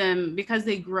see them because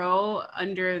they grow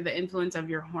under the influence of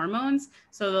your hormones.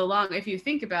 So if you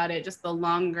think about it, just the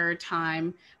longer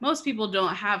time, most people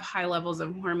don't have high levels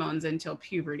of hormones until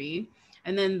puberty.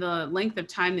 And then the length of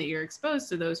time that you're exposed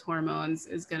to those hormones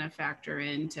is going to factor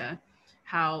into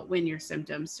when your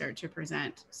symptoms start to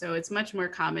present. So it's much more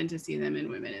common to see them in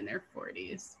women in their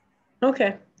 40s.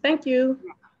 Okay, thank you.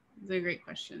 Those are great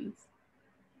questions.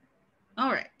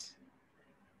 All right.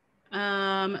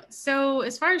 So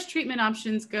as far as treatment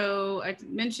options go, I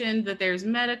mentioned that there's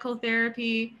medical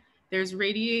therapy, there's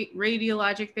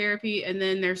radiologic therapy, and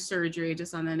then there's surgery,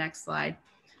 just on the next slide.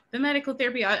 The medical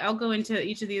therapy, I'll go into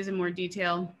each of these in more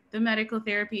detail. The medical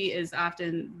therapy is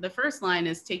often, the first line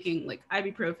is taking like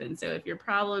ibuprofen. So if your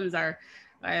problems are,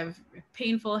 I have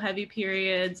painful, heavy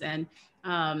periods, and,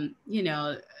 you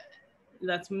know,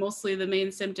 that's mostly the main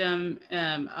symptom.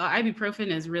 Ibuprofen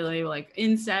is really, like,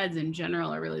 NSAIDs in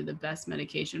general are really the best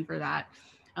medication for that.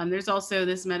 There's also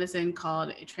this medicine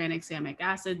called tranexamic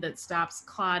acid that stops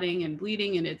clotting and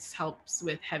bleeding, and it helps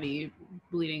with heavy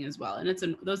bleeding as well.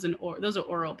 And those are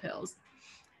oral pills.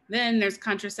 Then there's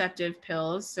contraceptive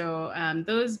pills. So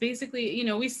those basically,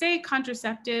 we say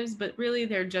contraceptives, but really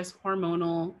they're just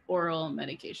hormonal oral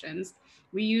medications.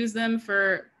 We use them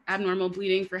for abnormal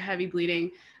bleeding, for heavy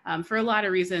bleeding, for a lot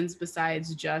of reasons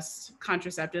besides just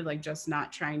contraceptive, like just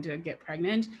not trying to get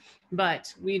pregnant.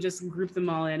 But we just group them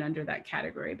all in under that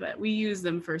category. But we use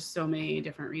them for so many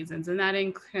different reasons. And that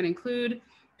can include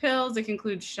pills, it can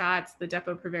include shots. The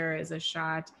Depo-Provera is a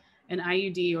shot, an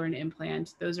IUD or an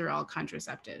implant. Those are all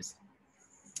contraceptives.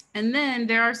 And then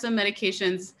there are some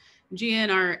medications,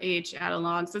 GnRH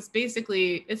analogs.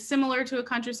 It's similar to a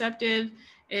contraceptive.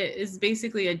 It is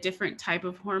basically a different type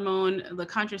of hormone. The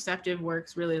contraceptive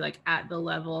works really like at the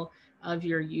level of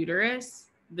your uterus.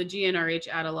 The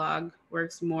GnRH analog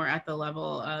works more at the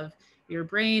level of your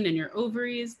brain and your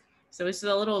ovaries. So it's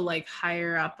a little like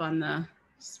higher up on the,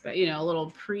 a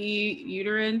little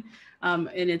pre-uterine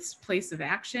in its place of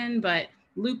action. But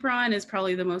Lupron is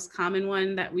probably the most common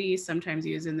one that we sometimes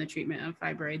use in the treatment of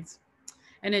fibroids.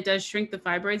 And it does shrink the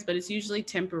fibroids, but it's usually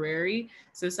temporary.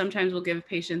 So sometimes we'll give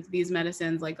patients these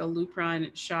medicines like a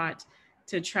Lupron shot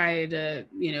to try to,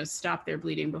 stop their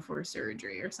bleeding before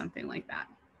surgery or something like that.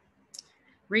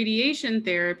 Radiation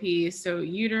therapy, so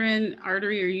uterine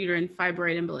artery or uterine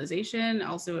fibroid embolization,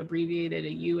 also abbreviated a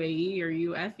UAE or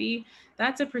UFE.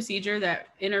 That's a procedure that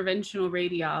interventional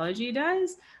radiology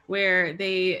does, where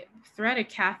they thread a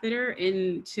catheter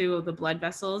into the blood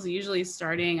vessels, usually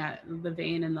starting at the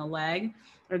vein in the leg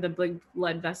or the big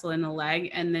blood vessel in the leg,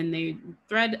 and then they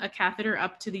thread a catheter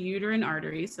up to the uterine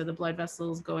artery, so the blood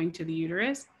vessels going to the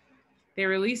uterus. They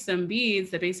release some beads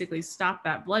that basically stop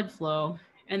that blood flow,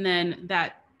 and then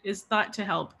that is thought to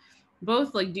help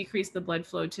both like decrease the blood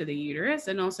flow to the uterus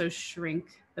and also shrink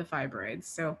the fibroids.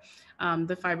 So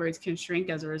the fibroids can shrink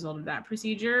as a result of that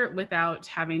procedure without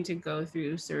having to go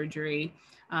through surgery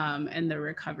and the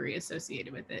recovery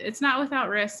associated with it. It's not without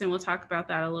risks, and we'll talk about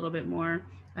that a little bit more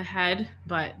ahead,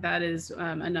 but that is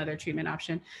another treatment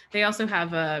option. They also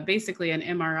have basically an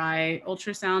MRI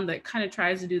ultrasound that kind of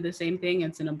tries to do the same thing.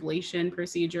 It's an ablation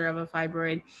procedure of a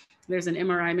fibroid. There's an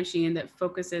MRI machine that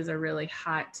focuses a really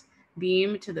hot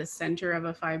beam to the center of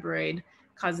a fibroid,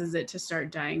 causes it to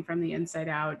start dying from the inside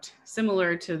out.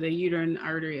 Similar to the uterine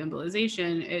artery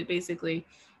embolization, it basically,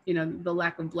 the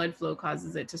lack of blood flow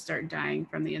causes it to start dying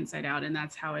from the inside out, and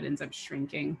that's how it ends up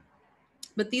shrinking.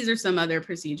 But these are some other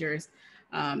procedures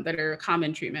that are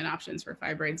common treatment options for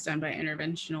fibroids done by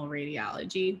interventional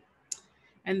radiology.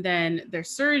 And then their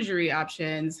surgery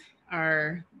options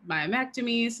are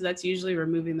myomectomy. So that's usually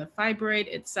removing the fibroid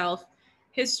itself,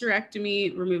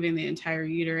 hysterectomy, removing the entire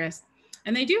uterus.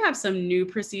 And they do have some new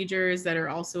procedures that are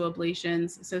also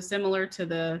ablations. So similar to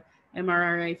the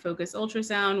MRI focused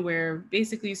ultrasound, where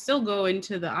basically you still go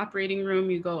into the operating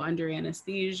room, you go under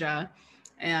anesthesia,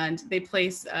 and they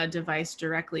place a device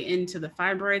directly into the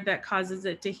fibroid that causes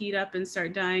it to heat up and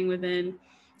start dying within.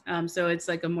 So it's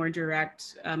like a more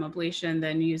direct ablation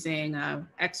than using an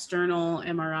external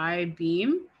MRI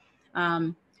beam.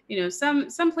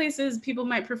 Some places people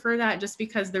might prefer that just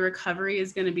because the recovery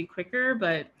is going to be quicker.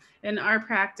 But in my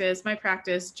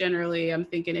practice, generally, I'm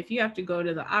thinking if you have to go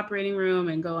to the operating room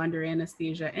and go under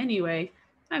anesthesia anyway,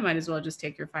 I might as well just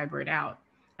take your fibroid out,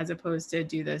 as opposed to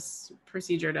do this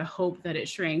procedure to hope that it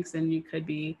shrinks and you could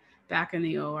be back in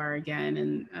the OR again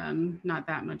in not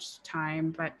that much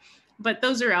time. But but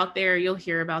those are out there. You'll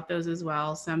hear about those as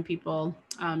well. Some people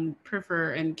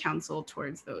prefer and counsel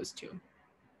towards those too.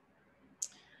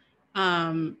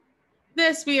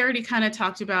 This we already kind of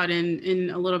talked about in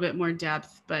a little bit more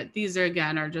depth, but these are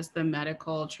again are just the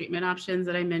medical treatment options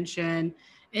that I mentioned.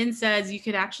 NSAIDs you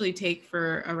could actually take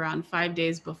for around 5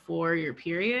 days before your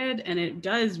period, and it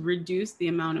does reduce the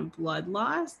amount of blood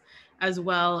loss as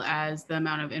well as the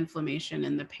amount of inflammation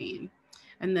and the pain.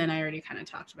 And then I already kind of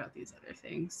talked about these other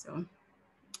things. So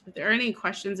if there are any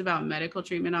questions about medical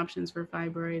treatment options for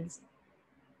fibroids,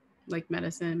 like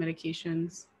medicine,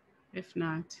 medications, if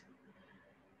not.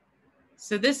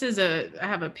 So this is I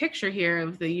have a picture here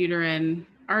of the uterine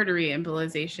artery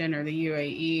embolization, or the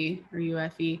UAE or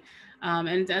UFE.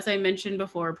 And as I mentioned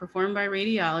before, performed by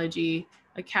radiology,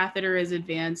 a catheter is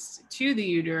advanced to the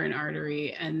uterine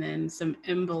artery, and then some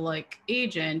embolic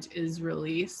agent is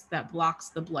released that blocks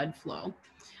the blood flow.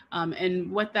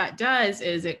 And what that does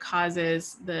is it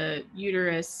causes the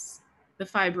uterus, the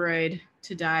fibroid,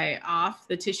 to die off,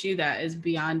 the tissue that is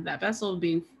beyond that vessel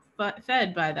being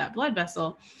fed by that blood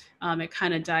vessel. It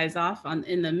kind of dies off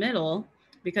in the middle,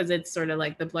 because it's sort of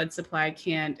like the blood supply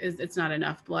it's not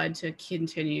enough blood to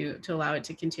allow it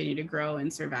to continue to grow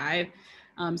and survive.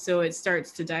 So it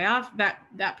starts to die off.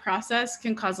 That process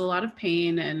can cause a lot of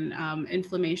pain and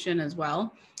inflammation as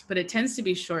well, but it tends to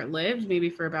be short-lived, maybe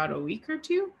for about a week or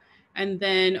two. And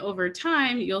then over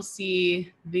time, you'll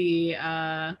see the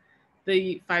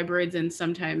fibroids, and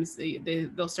sometimes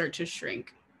they'll start to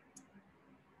shrink.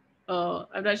 Oh,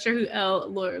 I'm not sure who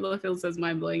Lorfield says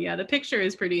mind blowing. Yeah, the picture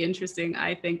is pretty interesting,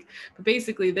 I think. But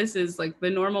basically, this is like the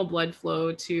normal blood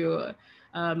flow to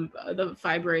the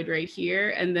fibroid right here.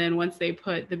 And then once they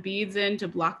put the beads in to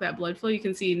block that blood flow, you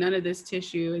can see none of this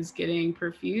tissue is getting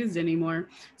perfused anymore.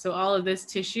 So all of this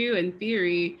tissue, in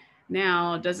theory,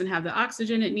 now doesn't have the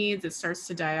oxygen it needs. It starts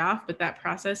to die off, but that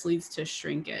process leads to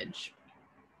shrinkage.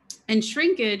 And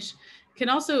shrinkage can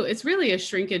also, it's really a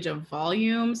shrinkage of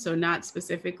volume, so not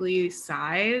specifically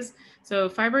size. So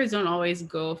fibroids don't always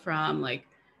go from like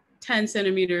 10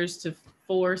 centimeters to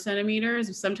 4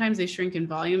 centimeters. Sometimes they shrink in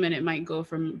volume, and it might go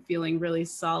from feeling really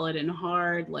solid and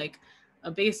hard like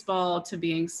a baseball to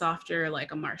being softer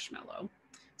like a marshmallow.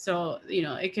 So,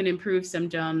 it can improve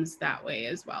symptoms that way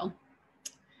as well.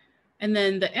 And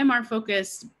then the MR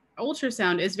focused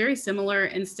ultrasound is very similar.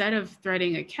 Instead of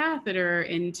threading a catheter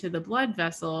into the blood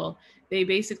vessel, they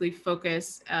basically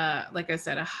focus, like I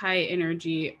said, a high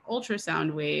energy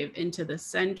ultrasound wave into the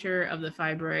center of the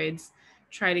fibroids,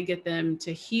 try to get them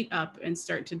to heat up and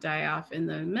start to die off in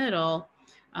the middle.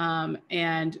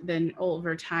 And then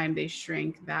over time, they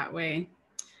shrink that way.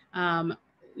 That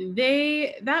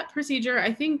procedure,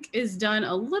 I think, is done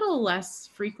a little less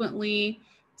frequently.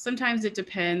 Sometimes it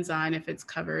depends on if it's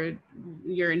covered.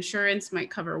 Your insurance might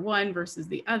cover one versus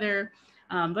the other.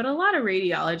 But a lot of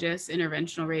radiologists,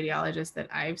 interventional radiologists that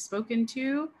I've spoken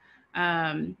to,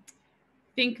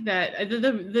 think that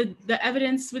the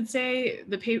evidence would say,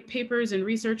 the papers and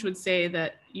research would say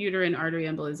that uterine artery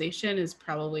embolization is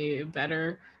probably a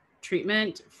better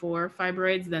treatment for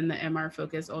fibroids than the MR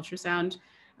focused ultrasound.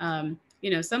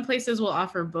 Some places will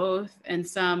offer both, and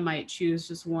some might choose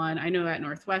just one. I know at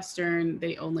Northwestern,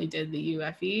 they only did the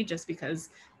UFE just because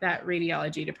that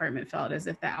radiology department felt as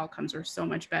if the outcomes were so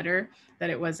much better that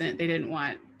they didn't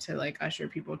want to like usher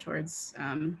people towards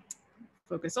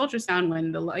focused ultrasound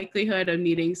when the likelihood of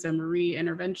needing some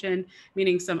re-intervention,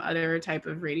 meaning some other type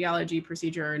of radiology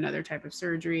procedure or another type of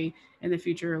surgery in the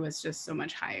future, was just so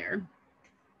much higher.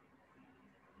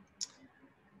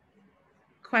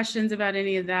 Questions about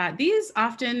any of that? These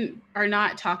often are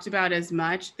not talked about as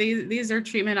much. These are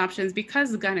treatment options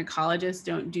because the gynecologists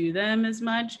don't do them as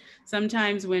much.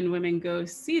 Sometimes when women go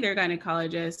see their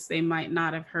gynecologists, they might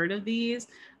not have heard of these.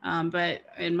 But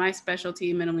in my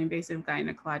specialty, minimally invasive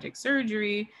gynecologic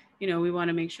surgery, we want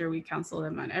to make sure we counsel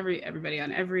them on everybody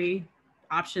on every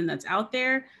option that's out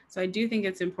there. So I do think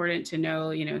it's important to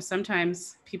know,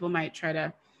 sometimes people might try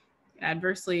to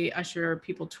adversely usher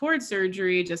people towards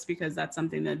surgery just because that's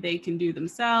something that they can do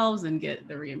themselves and get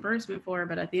the reimbursement for.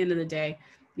 But at the end of the day,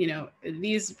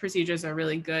 these procedures are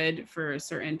really good for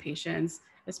certain patients,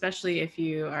 especially if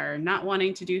you are not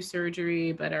wanting to do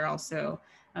surgery, but are also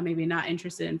maybe not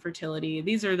interested in fertility.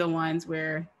 These are the ones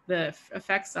where the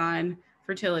effects on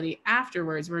fertility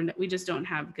afterwards, we just don't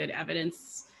have good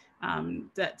evidence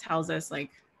that tells us, like,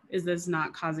 is this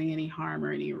not causing any harm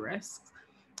or any risks?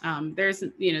 There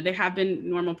have been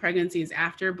normal pregnancies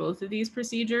after both of these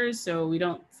procedures, so we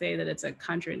don't say that it's a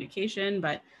contraindication,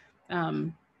 but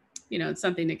it's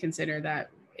something to consider, that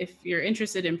if you're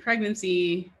interested in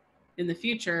pregnancy in the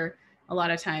future, a lot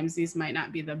of times these might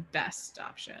not be the best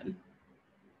option.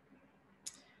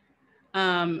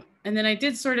 And then I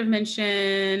did sort of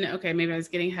mention, okay, maybe I was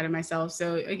getting ahead of myself.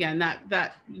 So again,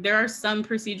 that there are some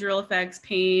procedural effects,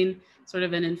 pain, sort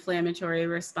of an inflammatory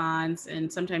response,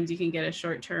 and sometimes you can get a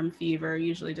short-term fever,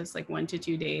 usually just like 1 to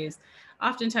 2 days.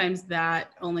 Oftentimes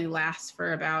that only lasts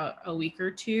for about a week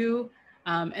or two.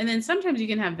 And then sometimes you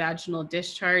can have vaginal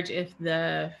discharge if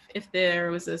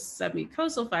there was a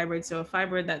submucosal fibroid, so a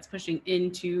fibroid that's pushing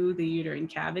into the uterine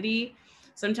cavity.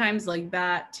 Sometimes like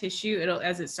that tissue,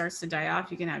 as it starts to die off,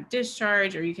 you can have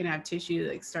discharge, or you can have tissue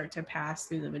like start to pass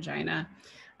through the vagina.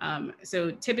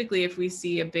 So typically if we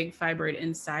see a big fibroid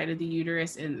inside of the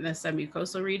uterus in the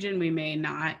submucosal region, we may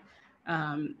not,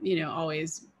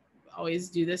 always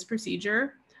do this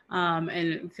procedure.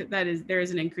 And there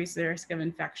is an increased risk of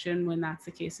infection when that's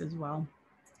the case as well.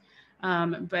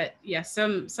 But yes,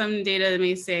 some data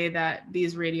may say that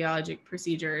these radiologic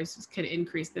procedures could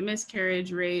increase the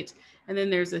miscarriage rate. And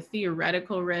then there's a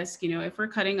theoretical risk, if we're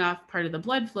cutting off part of the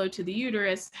blood flow to the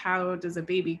uterus, how does a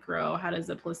baby grow? How does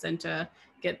the placenta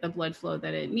get the blood flow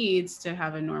that it needs to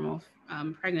have a normal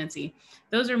pregnancy?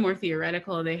 Those are more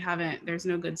theoretical. There's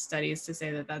no good studies to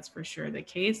say that that's for sure the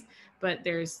case, but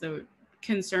there's the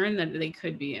concern that they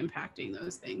could be impacting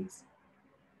those things.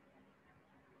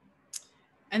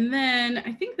 And then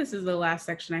I think this is the last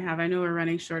section I have. I know we're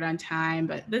running short on time,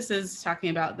 but this is talking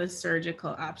about the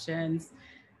surgical options.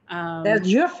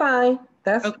 You're fine.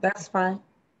 That's fine.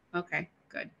 Okay,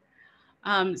 good.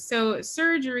 So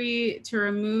surgery to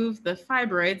remove the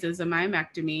fibroids is a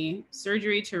myomectomy.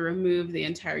 Surgery to remove the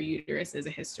entire uterus is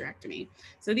a hysterectomy.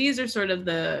 So these are sort of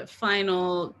the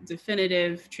final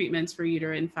definitive treatments for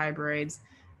uterine fibroids.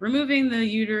 Removing the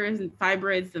uterine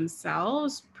fibroids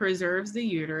themselves preserves the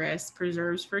uterus,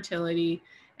 preserves fertility,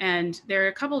 and there are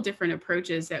a couple different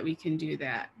approaches that we can do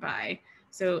that by.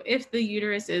 So if the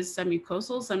uterus is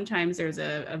submucosal, sometimes there's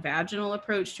a vaginal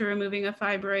approach to removing a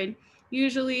fibroid.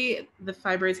 Usually the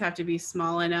fibroids have to be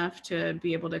small enough to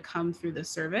be able to come through the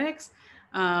cervix,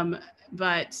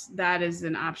 but that is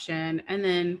an option. And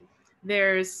then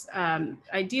there's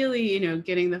ideally,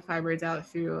 getting the fibroids out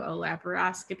through a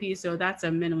laparoscopy. So that's a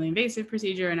minimally invasive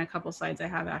procedure, and a couple slides I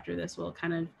have after this will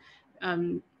kind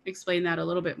of explain that a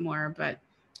little bit more. But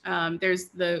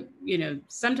there's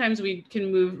sometimes we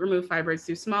can remove fibroids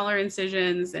through smaller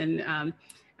incisions and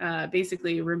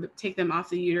basically take them off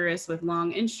the uterus with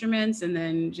long instruments and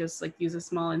then just like use a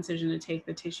small incision to take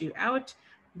the tissue out,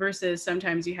 versus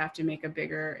sometimes you have to make a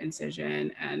bigger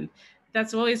incision. And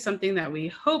that's always something that we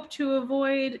hope to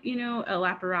avoid. A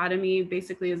laparotomy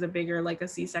basically is a bigger, like a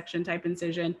C-section type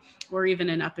incision, or even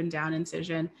an up and down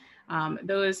incision.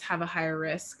 Those have a higher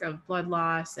risk of blood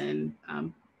loss and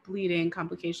bleeding,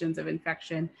 complications of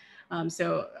infection.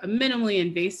 So a minimally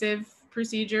invasive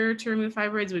procedure to remove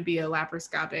fibroids would be a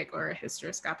laparoscopic or a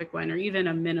hysteroscopic one, or even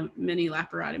a mini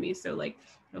laparotomy, so like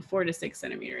a 4 to 6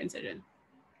 centimeter incision.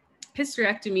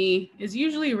 Hysterectomy is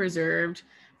usually reserved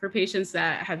for patients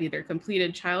that have either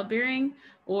completed childbearing,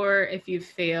 or if you've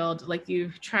failed, like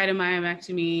you've tried a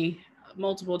myomectomy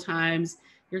multiple times,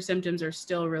 your symptoms are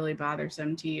still really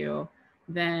bothersome to you,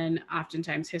 then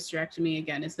oftentimes hysterectomy,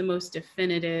 again, is the most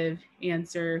definitive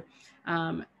answer.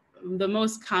 The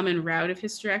most common route of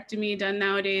hysterectomy done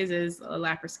nowadays is a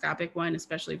laparoscopic one,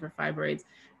 especially for fibroids.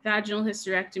 Vaginal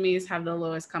hysterectomies have the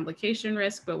lowest complication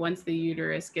risk, but once the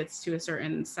uterus gets to a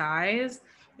certain size,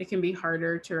 it can be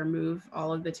harder to remove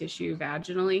all of the tissue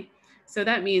vaginally. So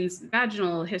that means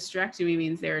vaginal hysterectomy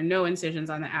means there are no incisions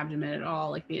on the abdomen at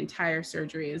all, like the entire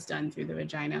surgery is done through the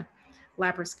vagina.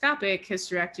 Laparoscopic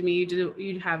hysterectomy,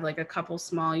 you'd have like a couple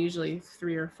small, usually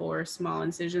 3 or 4 small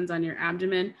incisions on your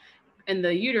abdomen, and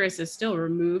the uterus is still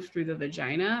removed through the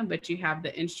vagina, but you have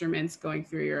the instruments going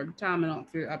through your abdominal,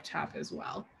 through up top as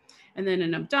well. And then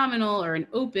an abdominal or an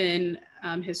open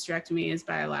hysterectomy is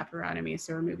by a laparotomy,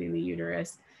 so removing the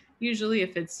uterus, usually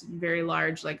if it's very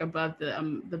large, like above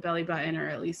the belly button, or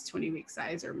at least 20-week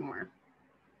size or more.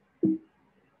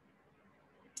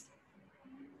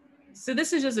 So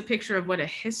this is just a picture of what a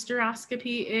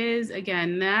hysteroscopy is.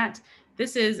 Again,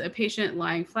 this is a patient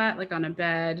lying flat, like on a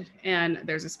bed, and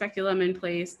there's a speculum in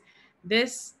place.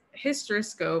 This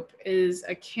hysteroscope is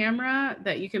a camera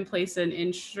that you can place an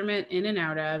instrument in and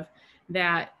out of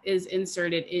that is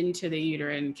inserted into the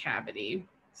uterine cavity,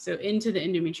 so into the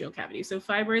endometrial cavity. So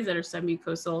fibroids that are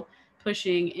submucosal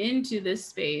pushing into this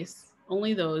space,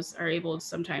 only those are able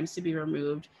sometimes to be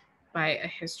removed by a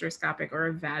hysteroscopic or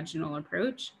a vaginal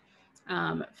approach.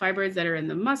 Fibroids that are in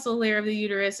the muscle layer of the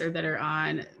uterus, or that are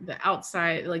on the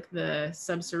outside, like the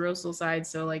subserosal side,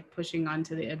 so like pushing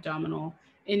onto the abdominal,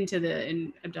 into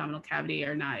the abdominal cavity,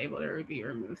 are not able to be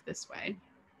removed this way.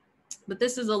 But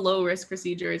this is a low risk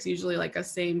procedure. It's usually like a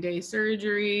same day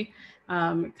surgery,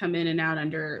 come in and out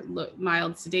under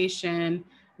mild sedation.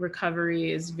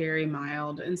 Recovery is very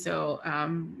mild. And so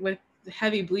with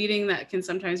heavy bleeding that can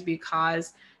sometimes be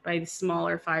caused by the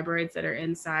smaller fibroids that are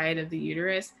inside of the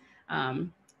uterus,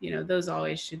 those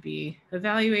always should be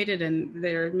evaluated, and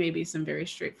there may be some very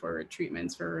straightforward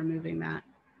treatments for removing that.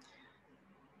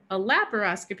 A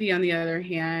laparoscopy, on the other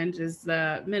hand, is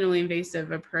the minimally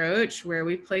invasive approach where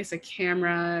we place a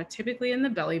camera typically in the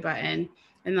belly button.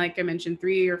 And like I mentioned,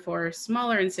 3 or 4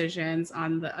 smaller incisions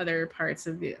on the other parts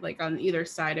of the, like on either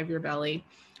side of your belly.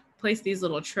 Place these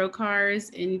little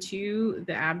trocars into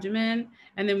the abdomen.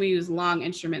 And then we use long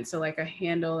instruments, so like a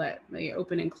handle that they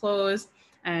open and close,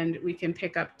 and we can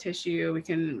pick up tissue. We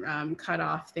can cut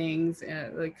off things,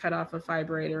 like cut off a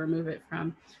fibroid or remove it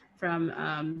from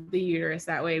the uterus.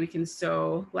 That way we can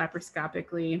sew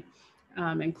laparoscopically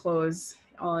and close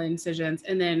all incisions.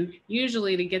 And then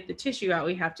usually to get the tissue out,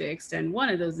 we have to extend one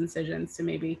of those incisions to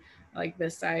maybe like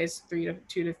this size, 2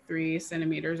 to 3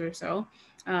 centimeters or so.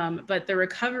 But the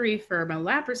recovery from a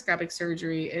laparoscopic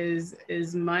surgery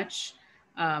is much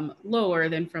lower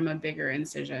than from a bigger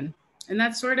incision. And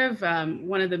that's sort of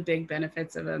one of the big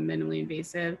benefits of a minimally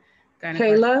invasive gynecologic.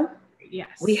 Kayla, yes,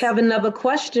 we have another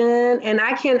question, and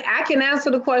I can answer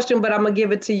the question, but I'm gonna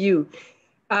give it to you.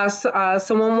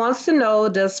 Someone wants to know: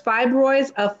 does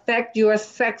fibroids affect your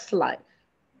sex life?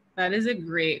 That is a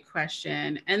great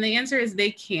question, and the answer is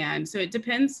they can. So it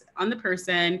depends on the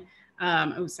person.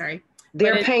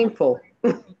 They're painful.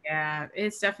 Yeah,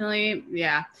 it's definitely,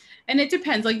 yeah. And it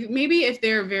depends, like maybe if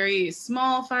they're very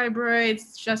small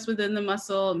fibroids just within the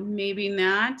muscle, maybe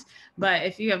not. But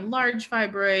if you have large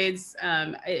fibroids,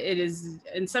 it is,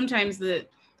 and sometimes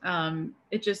it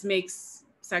just makes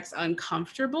sex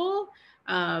uncomfortable.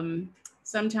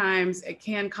 Sometimes it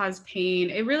can cause pain.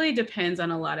 It really depends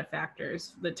on a lot of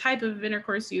factors. The type of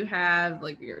intercourse you have,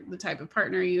 like the type of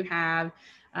partner you have,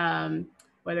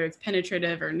 whether it's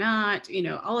penetrative or not,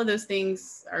 all of those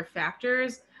things are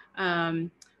factors.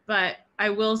 But I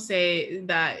will say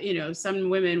that, some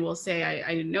women will say,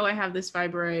 I know I have this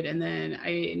fibroid, and then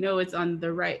I know it's on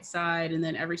the right side. And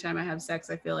then every time I have sex,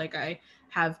 I feel like I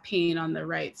have pain on the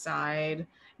right side,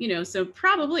 so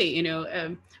probably,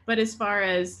 but as far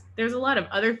as there's a lot of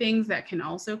other things that can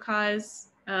also cause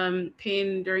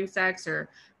pain during sex, or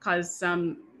cause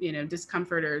some,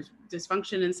 discomfort or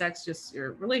dysfunction in sex, just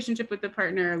your relationship with the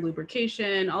partner,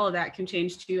 lubrication, all of that can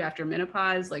change too after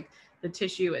menopause, like the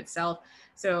tissue itself.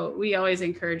 So we always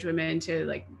encourage women to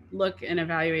like look and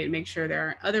evaluate and make sure there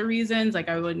aren't other reasons. Like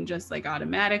I wouldn't just like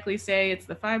automatically say it's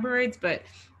the fibroids, but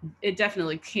it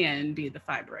definitely can be the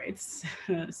fibroids.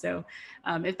 So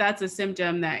if that's a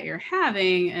symptom that you're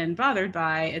having and bothered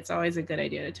by, it's always a good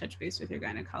idea to touch base with your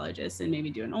gynecologist and maybe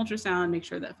do an ultrasound, make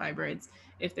sure that fibroids,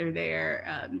 if they're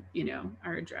there,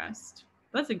 are addressed.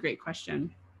 That's a great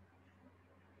question.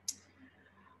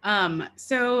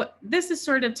 So this is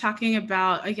sort of talking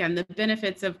about, again, the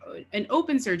benefits of an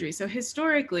open surgery. So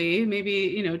historically,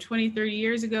 maybe, 20, 30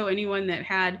 years ago, anyone that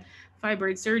had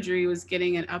fibroid surgery was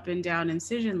getting an up and down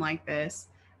incision like this.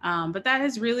 But that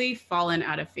has really fallen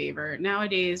out of favor.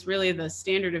 Nowadays, really the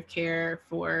standard of care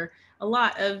for a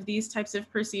lot of these types of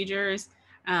procedures,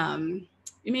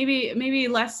 maybe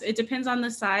less, it depends on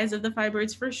the size of the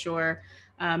fibroids for sure.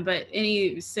 But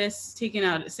any cysts, taking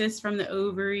out cysts from the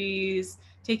ovaries,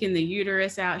 taking the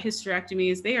uterus out,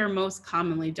 hysterectomies, they are most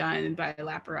commonly done by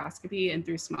laparoscopy and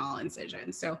through small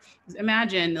incisions. So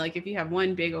imagine like if you have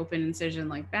one big open incision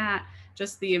like that,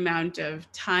 just the amount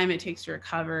of time it takes to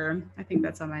recover. I think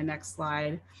that's on my next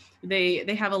slide. They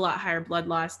have a lot higher blood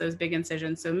loss, those big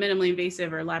incisions. So minimally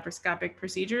invasive or laparoscopic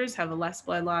procedures have a less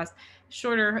blood loss,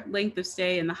 shorter length of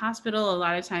stay in the hospital. A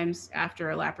lot of times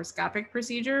after a laparoscopic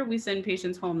procedure, we send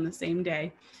patients home the same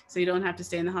day. So you don't have to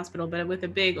stay in the hospital. But with a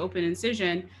big open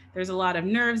incision, there's a lot of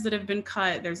nerves that have been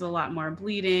cut. There's a lot more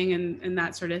bleeding and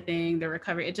that sort of thing. The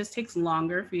recovery, it just takes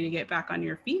longer for you to get back on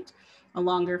your feet,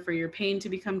 longer for your pain to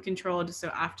become controlled. So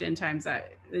oftentimes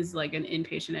that is like an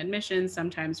inpatient admission,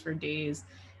 sometimes for days,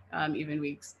 even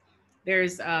weeks.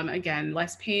 There's, again,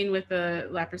 less pain with the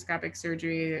laparoscopic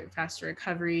surgery, faster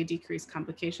recovery, decreased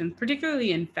complications,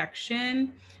 particularly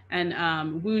infection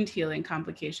and wound healing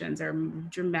complications are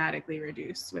dramatically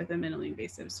reduced with a minimally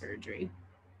invasive surgery.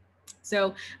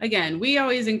 So again, we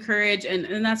always encourage,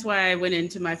 and that's why I went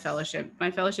into my fellowship. My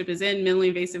fellowship is in minimally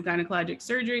invasive gynecologic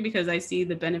surgery because I see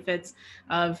the benefits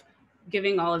of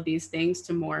giving all of these things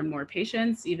to more and more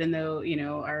patients, even though,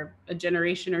 a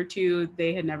generation or two,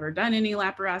 they had never done any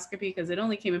laparoscopy because it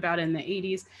only came about in the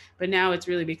 80s, but now it's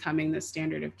really becoming the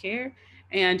standard of care.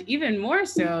 And even more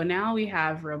so, now we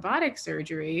have robotic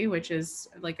surgery, which is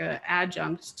like an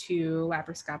adjunct to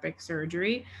laparoscopic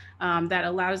surgery, that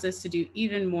allows us to do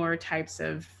even more types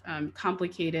of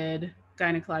complicated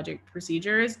gynecologic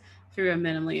procedures through a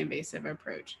minimally invasive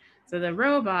approach. So the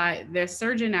robot, the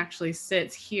surgeon actually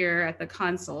sits here at the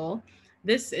console.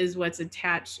 This is what's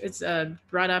attached, it's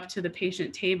brought up to the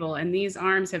patient table, and these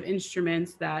arms have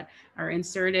instruments that are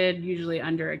inserted usually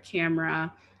under a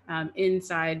camera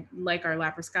inside, like our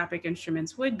laparoscopic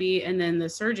instruments would be, and then the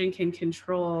surgeon can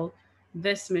control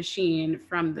this machine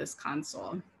from this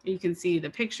console. You can see the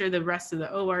picture. The rest of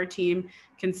the OR team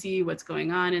can see what's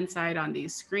going on inside on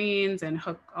these screens, and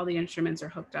all the instruments are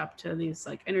hooked up to these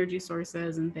like energy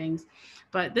sources and things.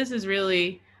 But this is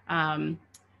really,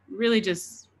 really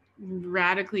just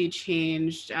radically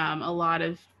changed a lot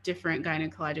of different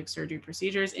gynecologic surgery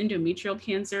procedures. Endometrial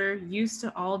cancer used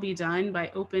to all be done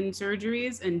by open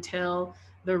surgeries until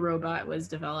the robot was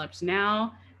developed.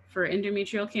 Now, for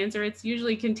endometrial cancer, it's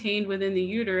usually contained within the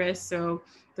uterus. So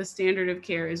the standard of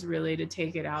care is really to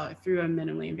take it out through a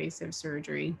minimally invasive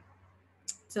surgery.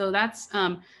 So that's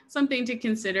something to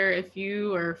consider if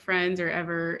you or friends are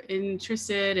ever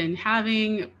interested in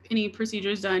having any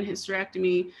procedures done,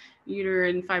 hysterectomy,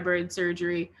 uterine fibroid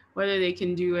surgery, whether they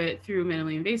can do it through a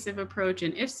minimally invasive approach.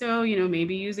 And if so,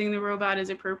 maybe using the robot is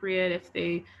appropriate if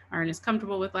they aren't as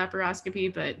comfortable with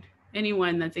laparoscopy. But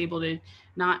anyone that's able to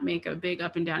not make a big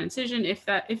up and down incision, if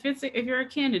you're a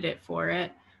candidate for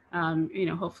it,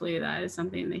 hopefully that is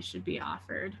something they should be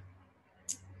offered.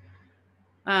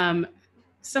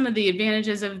 Some of the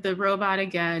advantages of the robot,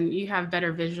 again, you have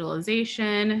better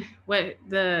visualization. What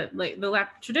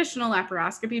traditional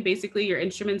laparoscopy, basically your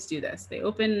instruments do this. They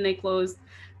open and they close.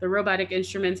 The robotic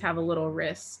instruments have a little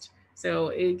wrist. So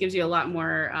it gives you a lot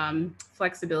more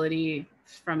flexibility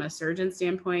from a surgeon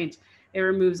standpoint. It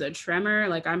removes a tremor.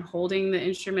 Like I'm holding the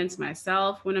instruments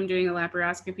myself when I'm doing a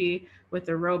laparoscopy. With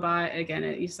the robot, again,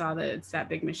 you saw that it's that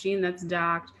big machine that's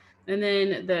docked. And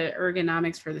then the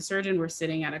ergonomics for the surgeon, we're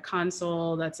sitting at a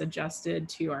console that's adjusted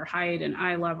to our height and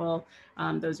eye level.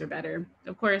 Those are better.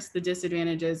 Of course, the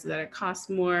disadvantage is that it costs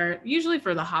more, usually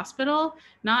for the hospital,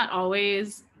 not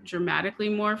always dramatically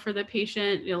more for the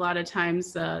patient. A lot of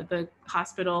times the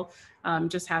hospital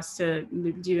just has to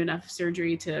do enough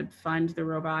surgery to fund the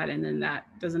robot, and then that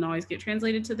doesn't always get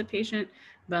translated to the patient.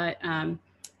 But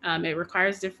it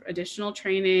requires additional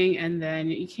training, and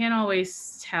then you can't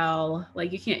always tell,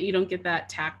 like you don't get that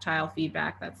tactile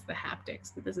feedback. That's the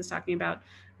haptics that this is talking about.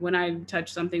 When I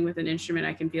touch something with an instrument,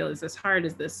 I can feel, is this hard?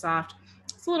 Is this soft?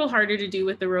 It's a little harder to do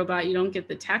with the robot. You don't get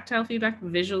the tactile feedback.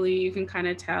 Visually, you can kind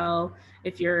of tell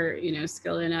if you're,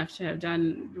 skilled enough to have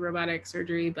done robotic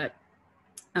surgery, but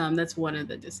that's one of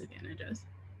the disadvantages.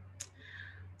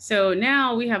 So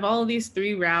now we have all of these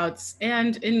 3 routes,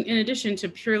 and in addition to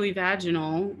purely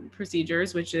vaginal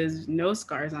procedures, which is no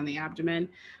scars on the abdomen,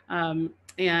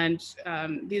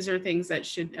 these are things that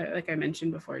should, like I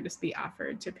mentioned before, just be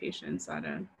offered to patients that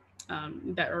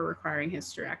are requiring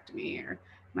hysterectomy or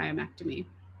myomectomy.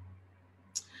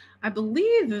 I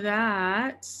believe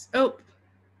that,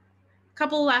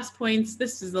 couple last points.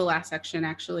 This is the last section,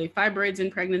 actually. Fibroids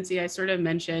in pregnancy, I sort of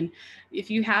mentioned.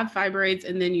 If you have fibroids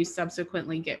and then you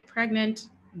subsequently get pregnant,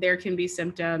 there can be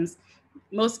symptoms.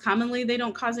 Most commonly, they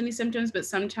don't cause any symptoms, but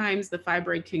sometimes the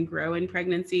fibroid can grow in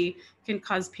pregnancy, can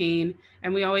cause pain.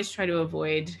 And we always try to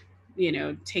avoid,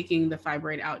 taking the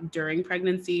fibroid out during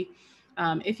pregnancy.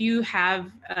 If you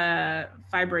have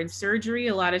fibroid surgery,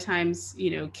 a lot of times,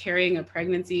 carrying a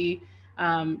pregnancy,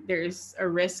 there's a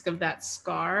risk of that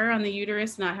scar on the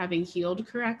uterus not having healed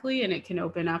correctly, and it can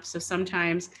open up. So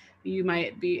sometimes it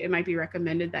might be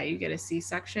recommended that you get a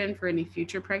C-section for any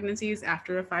future pregnancies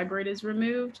after a fibroid is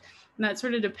removed. And that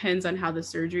sort of depends on how the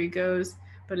surgery goes,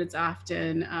 but it's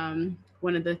often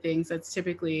one of the things that's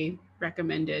typically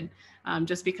recommended,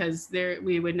 just because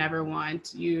we would never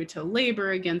want you to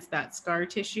labor against that scar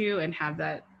tissue and have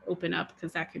that open up,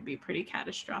 because that could be pretty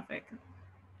catastrophic.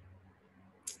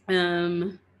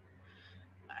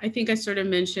 I think I sort of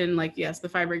mentioned, yes, the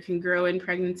fibroid can grow in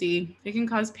pregnancy. It can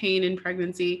cause pain in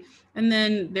pregnancy. And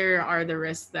then there are the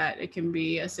risks that it can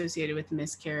be associated with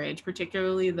miscarriage,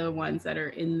 particularly the ones that are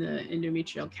in the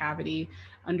endometrial cavity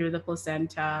under the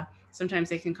placenta. Sometimes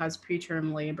they can cause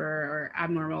preterm labor or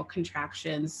abnormal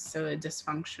contractions, so a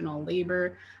dysfunctional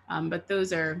labor. But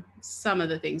those are some of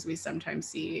the things we sometimes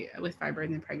see with fibroids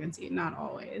in pregnancy, not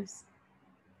always.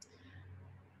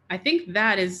 I think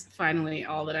that is finally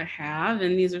all that I have,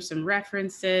 and these are some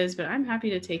references, but I'm happy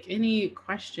to take any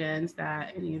questions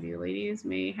that any of you ladies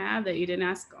may have that you didn't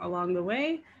ask along the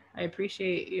way. I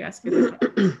appreciate you asking the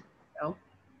question. So.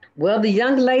 Well, the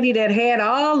young lady that had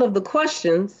all of the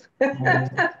questions,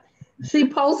 she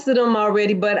posted them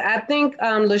already, but I think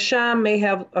LaShawn may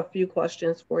have a few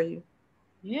questions for you.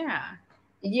 Yeah.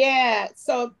 Yeah,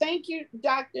 so thank you,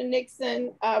 Dr.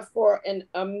 Nixon, for an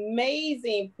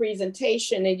amazing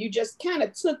presentation. And you just kind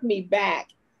of took me back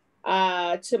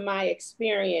to my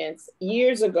experience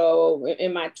years ago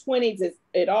in my 20s.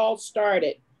 It all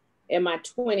started in my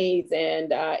 20s,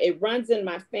 and it runs in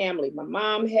my family. My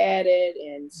mom had it,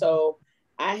 and so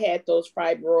I had those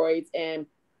fibroids, and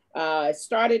it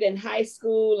started in high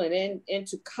school and then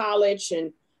into college.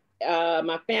 And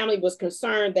my family was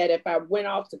concerned that if I went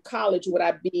off to college, would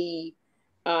I be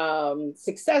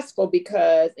successful?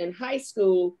 Because in high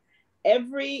school,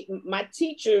 my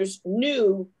teachers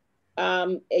knew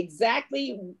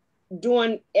exactly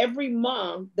during every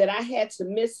month that I had to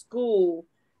miss school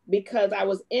because I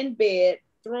was in bed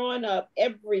throwing up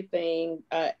everything,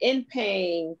 in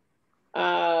pain.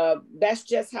 That's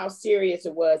just how serious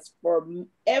it was for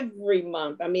every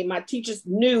month. I mean, my teachers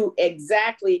knew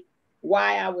exactly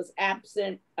why I was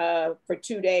absent for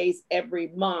 2 days every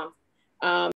month.